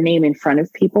getting your name in front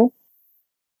of people.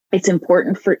 It's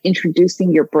important for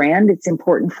introducing your brand. It's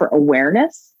important for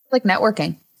awareness. Like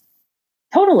networking.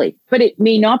 Totally. But it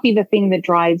may not be the thing that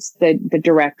drives the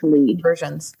direct lead.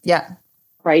 Conversions. Yeah.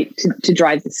 Right. To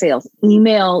drive the sales.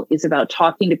 Email is about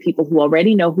talking to people who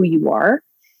already know who you are,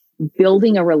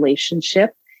 building a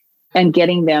relationship and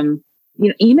getting them,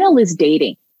 email is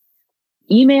dating.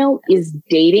 Email is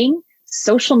dating.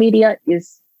 Social media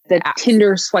is the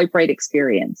Tinder swipe right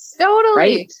experience.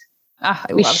 Totally.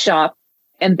 Right? We shop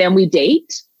and then we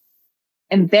date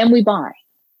and then we buy.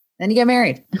 Then you get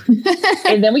married.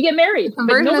 And then we get married.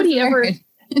 But nobody ever,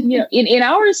 in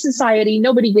our society,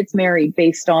 nobody gets married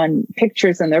based on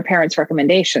pictures and their parents'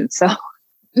 recommendations. So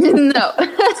no,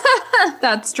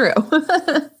 that's true.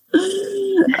 But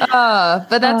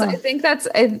I think that's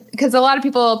because a lot of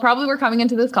people probably were coming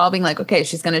into this call being like, okay,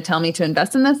 she's going to tell me to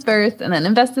invest in this first and then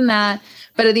invest in that.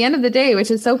 But at the end of the day, which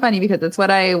is so funny because it's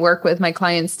what I work with my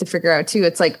clients to figure out too.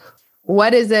 It's like,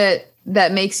 what is it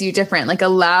that makes you different?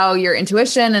 Allow your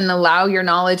intuition and allow your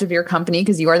knowledge of your company,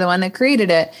 because you are the one that created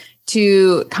it,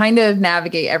 to kind of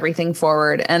navigate everything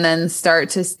forward and then start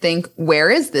to think, where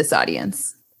is this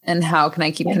audience and how can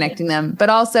I keep connecting them? But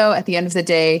also at the end of the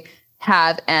day,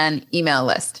 have an email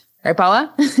list. Right,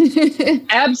 Paula?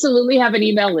 Absolutely have an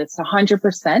email list,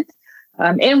 100%.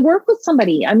 And work with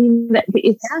somebody. I mean,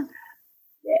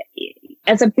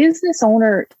 as a business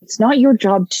owner, it's not your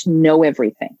job to know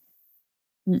everything.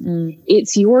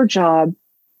 It's your job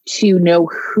to know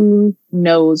who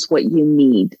knows what you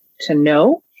need to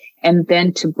know, and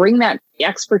then to bring that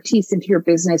expertise into your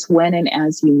business when and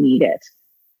as you need it.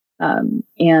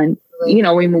 We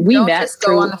don't met just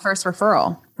go on the first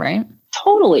referral, right?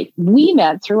 Totally. We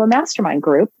met through a mastermind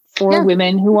group for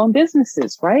women who own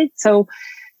businesses, right? So,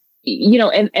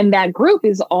 and that group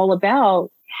is all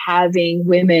about having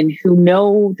women who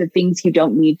know the things you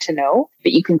don't need to know,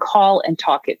 that you can call and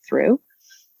talk it through.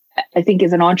 I think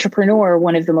as an entrepreneur,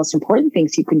 one of the most important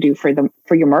things you can do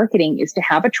for your marketing is to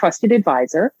have a trusted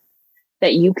advisor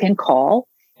that you can call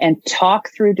and talk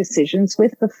through decisions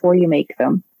with before you make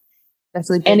them.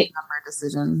 Especially big number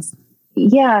decisions.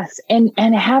 Yes.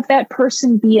 And have that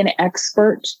person be an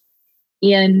expert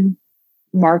in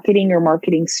marketing or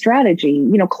marketing strategy.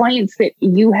 Clients that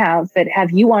you have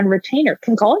you on retainer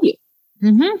can call you,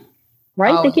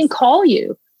 right? Always. They can call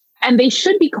you and they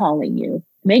should be calling you.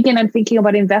 Megan, I'm thinking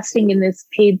about investing in this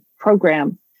paid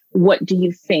program. What do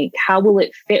you think? How will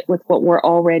it fit with what we're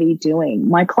already doing?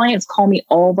 My clients call me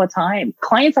all the time.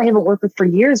 Clients I haven't worked with for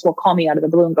years will call me out of the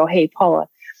blue and go, hey, Paula,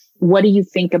 what do you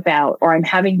think about, or I'm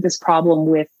having this problem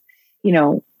with,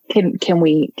 can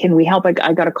we help? I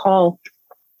got a call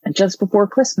just before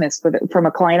Christmas from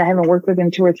a client I haven't worked with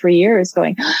in 2 or 3 years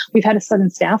going, we've had a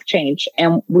sudden staff change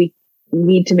and we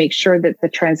need to make sure that the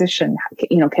transition,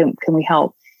 can we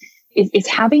help? It's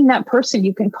having that person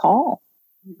you can call,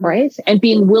 right? And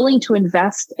being willing to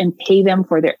invest and pay them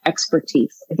for their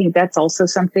expertise. I think that's also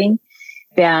something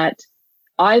that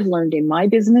I've learned in my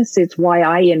business, it's why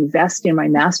I invest in my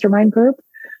mastermind group,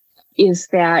 is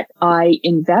that I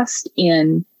invest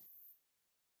in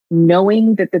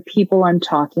knowing that the people I'm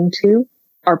talking to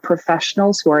are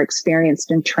professionals who are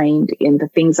experienced and trained in the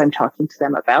things I'm talking to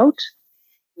them about,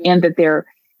 and that they're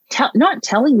not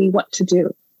telling me what to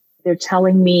do. They're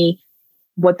telling me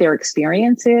what their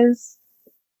experience is,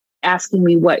 asking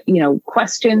me what,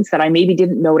 questions that I maybe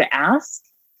didn't know to ask,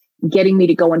 getting me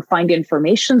to go and find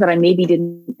information that I maybe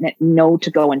didn't know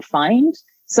to go and find,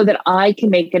 so that I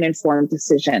can make an informed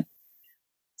decision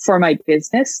for my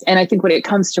business. And I think when it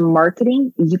comes to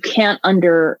marketing, you can't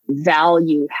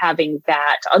undervalue having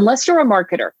that unless you're a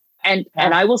marketer. And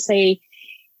I will say,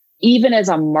 even as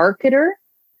a marketer,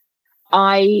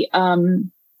 I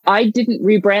didn't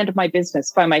rebrand my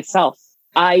business by myself.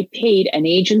 I paid an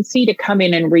agency to come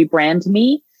in and rebrand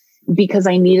me because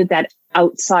I needed that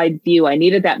outside view. I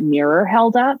needed that mirror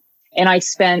held up, and I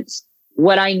spent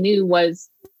what I knew was,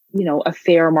 a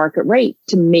fair market rate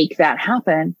to make that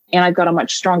happen. And I've got a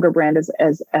much stronger brand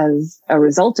as a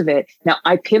result of it. Now,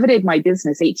 I pivoted my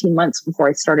business 18 months before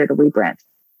I started a rebrand.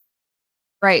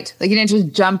 Right. Like, you didn't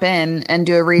just jump in and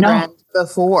do a rebrand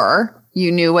before you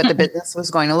knew what the business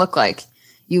was going to look like.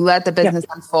 You let the business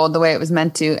unfold the way it was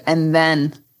meant to. And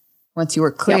then once you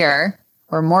were clear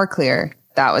or more clear,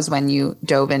 that was when you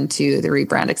dove into the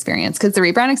rebrand experience. Because the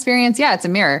rebrand experience, it's a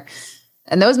mirror.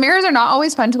 And those mirrors are not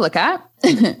always fun to look at.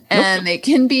 And they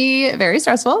can be very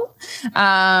stressful.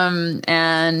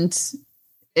 And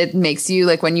it makes you,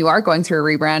 like, when you are going through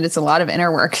a rebrand, it's a lot of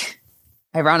inner work,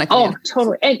 ironically. Oh,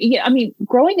 totally. And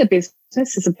growing a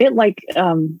business is a bit like,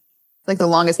 like the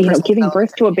longest, giving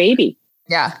birth to a baby.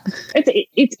 Yeah.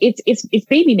 It's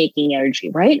baby making energy.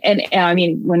 Right. And I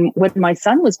mean, when my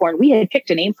son was born, we had picked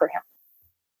a name for him.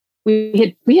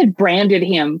 We had branded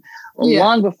him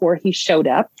long before he showed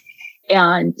up.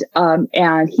 And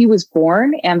he was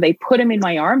born, and they put him in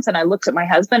my arms, and I looked at my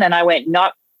husband and I went,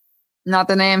 not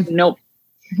the name. Nope.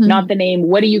 Not the name.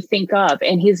 What do you think of?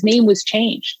 And his name was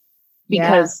changed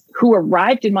because who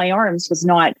arrived in my arms was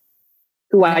not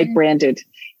who I branded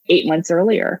 8 months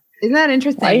earlier. Isn't that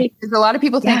interesting? Right? Because a lot of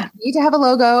people think I need to have a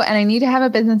logo and I need to have a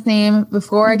business name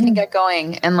before I can get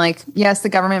going. And like, yes, the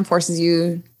government forces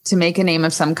you to make a name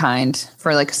of some kind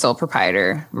for like a sole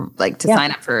proprietor, like to sign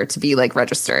up to be like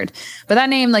registered. But that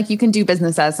name, like, you can do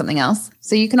business as something else.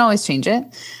 So you can always change it.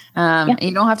 And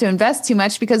you don't have to invest too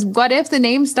much, because what if the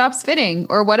name stops fitting,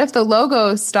 or what if the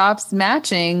logo stops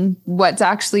matching what's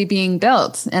actually being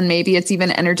built? And maybe it's even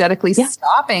energetically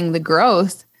stopping the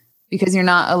growth because you're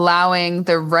not allowing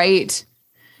the right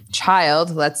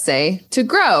child, let's say, to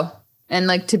grow and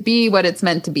like to be what it's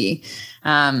meant to be.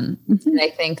 And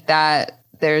I think that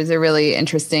there's a really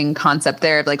interesting concept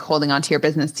there of like holding onto your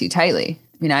business too tightly.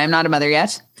 I mean, I am not a mother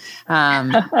yet.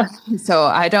 So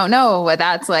I don't know what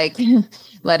that's like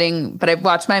but I've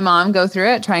watched my mom go through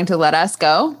it, trying to let us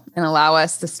go and allow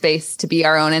us the space to be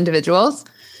our own individuals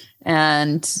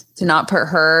and to not put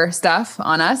her stuff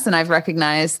on us. And I've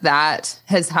recognized that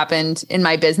has happened in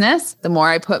my business. The more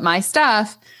I put my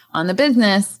stuff on the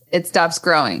business, it stops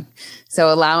growing.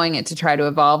 So allowing it to try to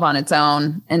evolve on its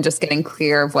own and just getting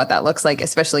clear of what that looks like,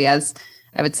 especially as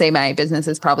I would say my business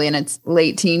is probably in its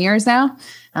late teen years now.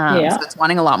 So it's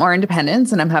wanting a lot more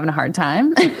independence, and I'm having a hard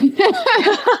time.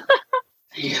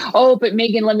 Oh, but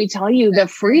Megan, let me tell you, the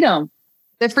freedom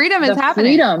is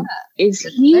happening. Freedom is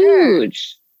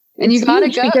huge. And you've got to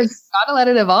go. You've got to let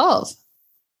it evolve.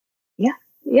 Yeah.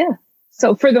 Yeah.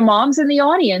 So for the moms in the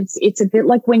audience, it's a bit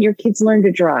like when your kids learn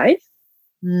to drive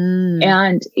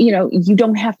and, you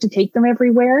don't have to take them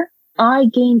everywhere. I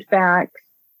gained back.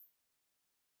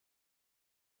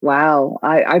 Wow.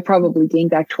 I probably gained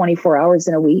back 24 hours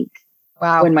in a week.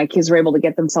 Wow. When my kids were able to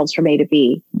get themselves from A to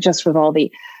B, just with all the,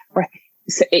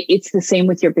 so it's the same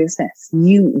with your business.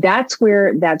 That's where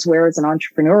as an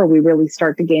entrepreneur, we really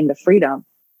start to gain the freedom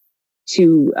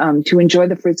to enjoy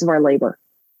the fruits of our labor,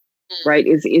 right?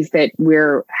 Is that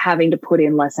we're having to put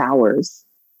in less hours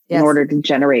in order to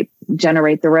generate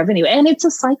the revenue. And it's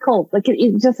a cycle. Like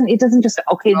it doesn't just,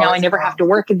 now I never have to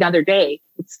work another day.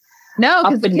 It's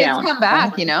because the kids come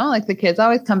back, like the kids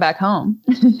always come back home.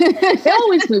 They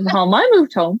always move home. I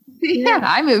moved home. Yeah,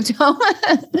 I moved home.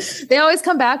 They always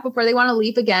come back before they want to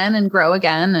leap again and grow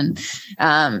again. And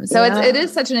it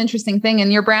is such an interesting thing.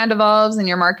 And your brand evolves and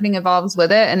your marketing evolves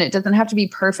with it. And it doesn't have to be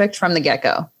perfect from the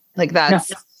get-go. Like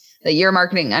that your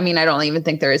marketing. I mean, I don't even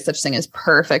think there is such thing as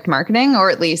perfect marketing,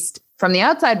 or at least from the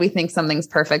outside, we think something's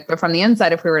perfect, but from the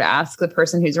inside, if we were to ask the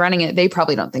person who's running it, they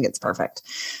probably don't think it's perfect.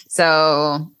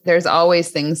 So there's always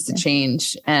things to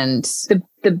change. And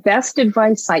the best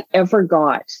advice I ever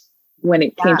got when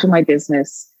it came to my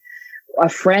business a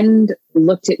friend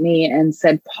looked at me and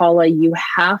said, Paula, you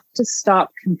have to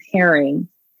stop comparing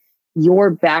your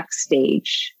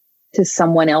backstage to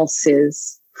someone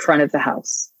else's front of the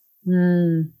house.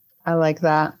 I like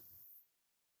that.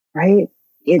 Right?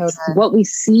 It's what we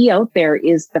see out there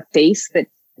is the face but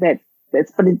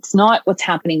it's not what's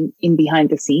happening in behind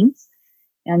the scenes.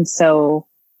 And so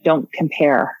don't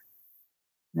compare.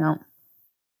 No.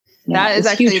 That is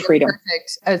actually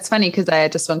perfect. It's funny because I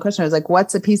had just one question. I was like,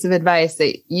 what's a piece of advice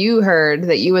that you heard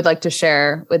that you would like to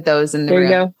share with those in the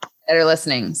room that are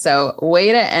listening? So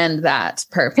way to end that.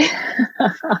 Perfect.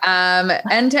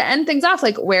 And to end things off,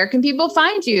 like, where can people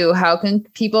find you? How can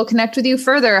people connect with you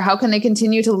further? How can they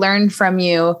continue to learn from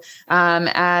you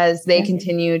as they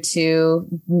continue to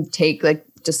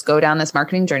just go down this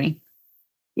marketing journey?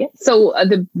 So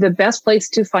the best place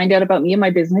to find out about me and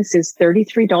my business is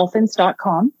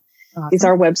 33dolphins.com. Awesome. Is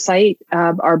our website.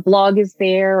 Our blog is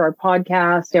there, our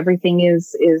podcast, everything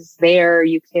is there.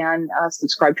 You can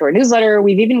subscribe to our newsletter.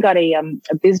 We've even got a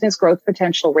business growth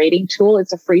potential rating tool.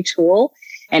 It's a free tool,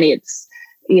 and it's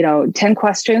 10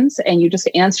 questions, and you just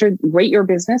rate your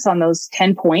business on those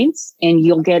 10 points, and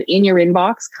you'll get in your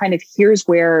inbox kind of, here's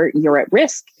where you're at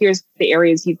risk, here's the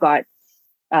areas you've got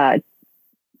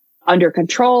under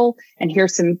control, and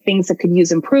here's some things that could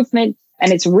use improvement.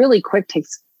 And it's really quick,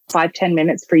 takes 5-10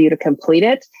 minutes for you to complete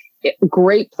it.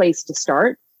 Great place to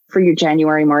start for your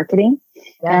January marketing.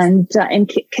 Yes. And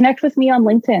connect with me on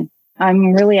LinkedIn.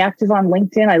 I'm really active on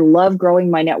LinkedIn. I love growing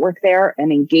my network there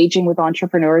and engaging with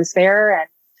entrepreneurs there.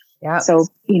 And so,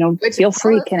 feel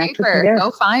free, connect with me there.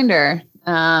 Go find her.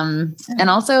 And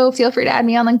also feel free to add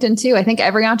me on LinkedIn too. I think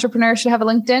every entrepreneur should have a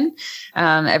LinkedIn.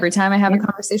 Every time I have a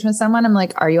conversation with someone, I'm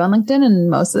like, are you on LinkedIn? And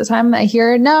most of the time I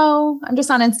hear, no, I'm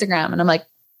just on Instagram. And I'm like,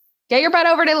 get your butt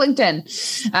over to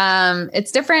LinkedIn.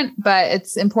 It's different, but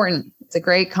it's important. It's a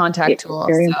great contact tool.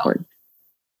 Very important.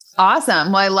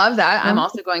 Awesome. Well, I love that. I'm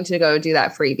also going to go do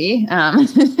that freebie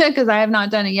because I have not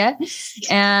done it yet.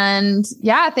 And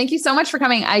thank you so much for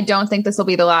coming. I don't think this will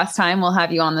be the last time we'll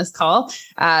have you on this call.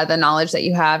 The knowledge that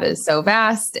you have is so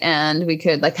vast, and we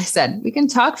could, like I said, we can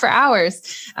talk for hours,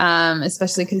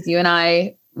 especially because you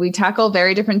and we tackle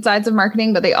very different sides of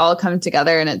marketing, but they all come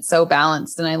together and it's so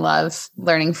balanced. And I love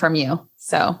learning from you.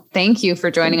 So thank you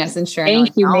for joining us and sharing.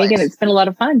 Thank you, Megan. It's been a lot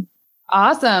of fun.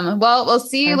 Awesome. Well, we'll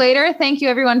see you later. Thank you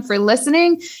everyone for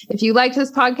listening. If you liked this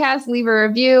podcast, leave a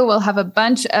review. We'll have a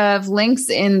bunch of links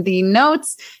in the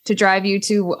notes to drive you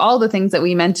to all the things that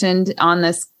we mentioned on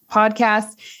this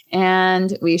podcast.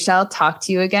 And we shall talk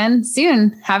to you again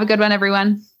soon. Have a good one,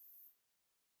 everyone.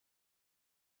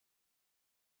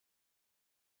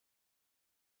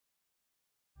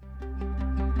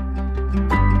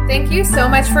 Thank you so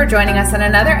much for joining us on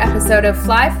another episode of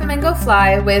Fly Flamingo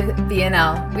Fly with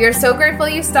BNL. We are so grateful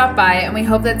you stopped by, and we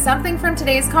hope that something from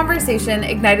today's conversation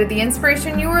ignited the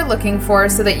inspiration you were looking for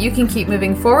so that you can keep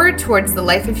moving forward towards the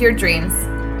life of your dreams.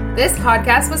 This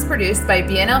podcast was produced by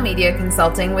BNL Media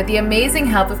Consulting with the amazing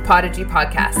help of Podigy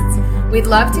Podcasts. We'd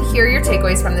love to hear your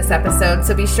takeaways from this episode,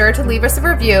 so be sure to leave us a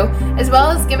review, as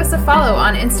well as give us a follow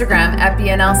on Instagram at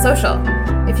BNL Social.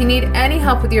 If you need any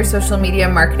help with your social media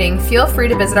marketing, feel free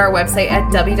to visit our website at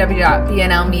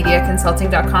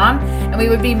www.bnlmediaconsulting.com, and we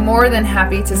would be more than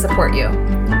happy to support you.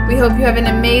 We hope you have an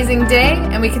amazing day,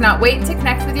 and we cannot wait to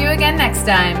connect with you again next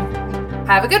time.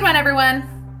 Have a good one,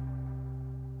 everyone.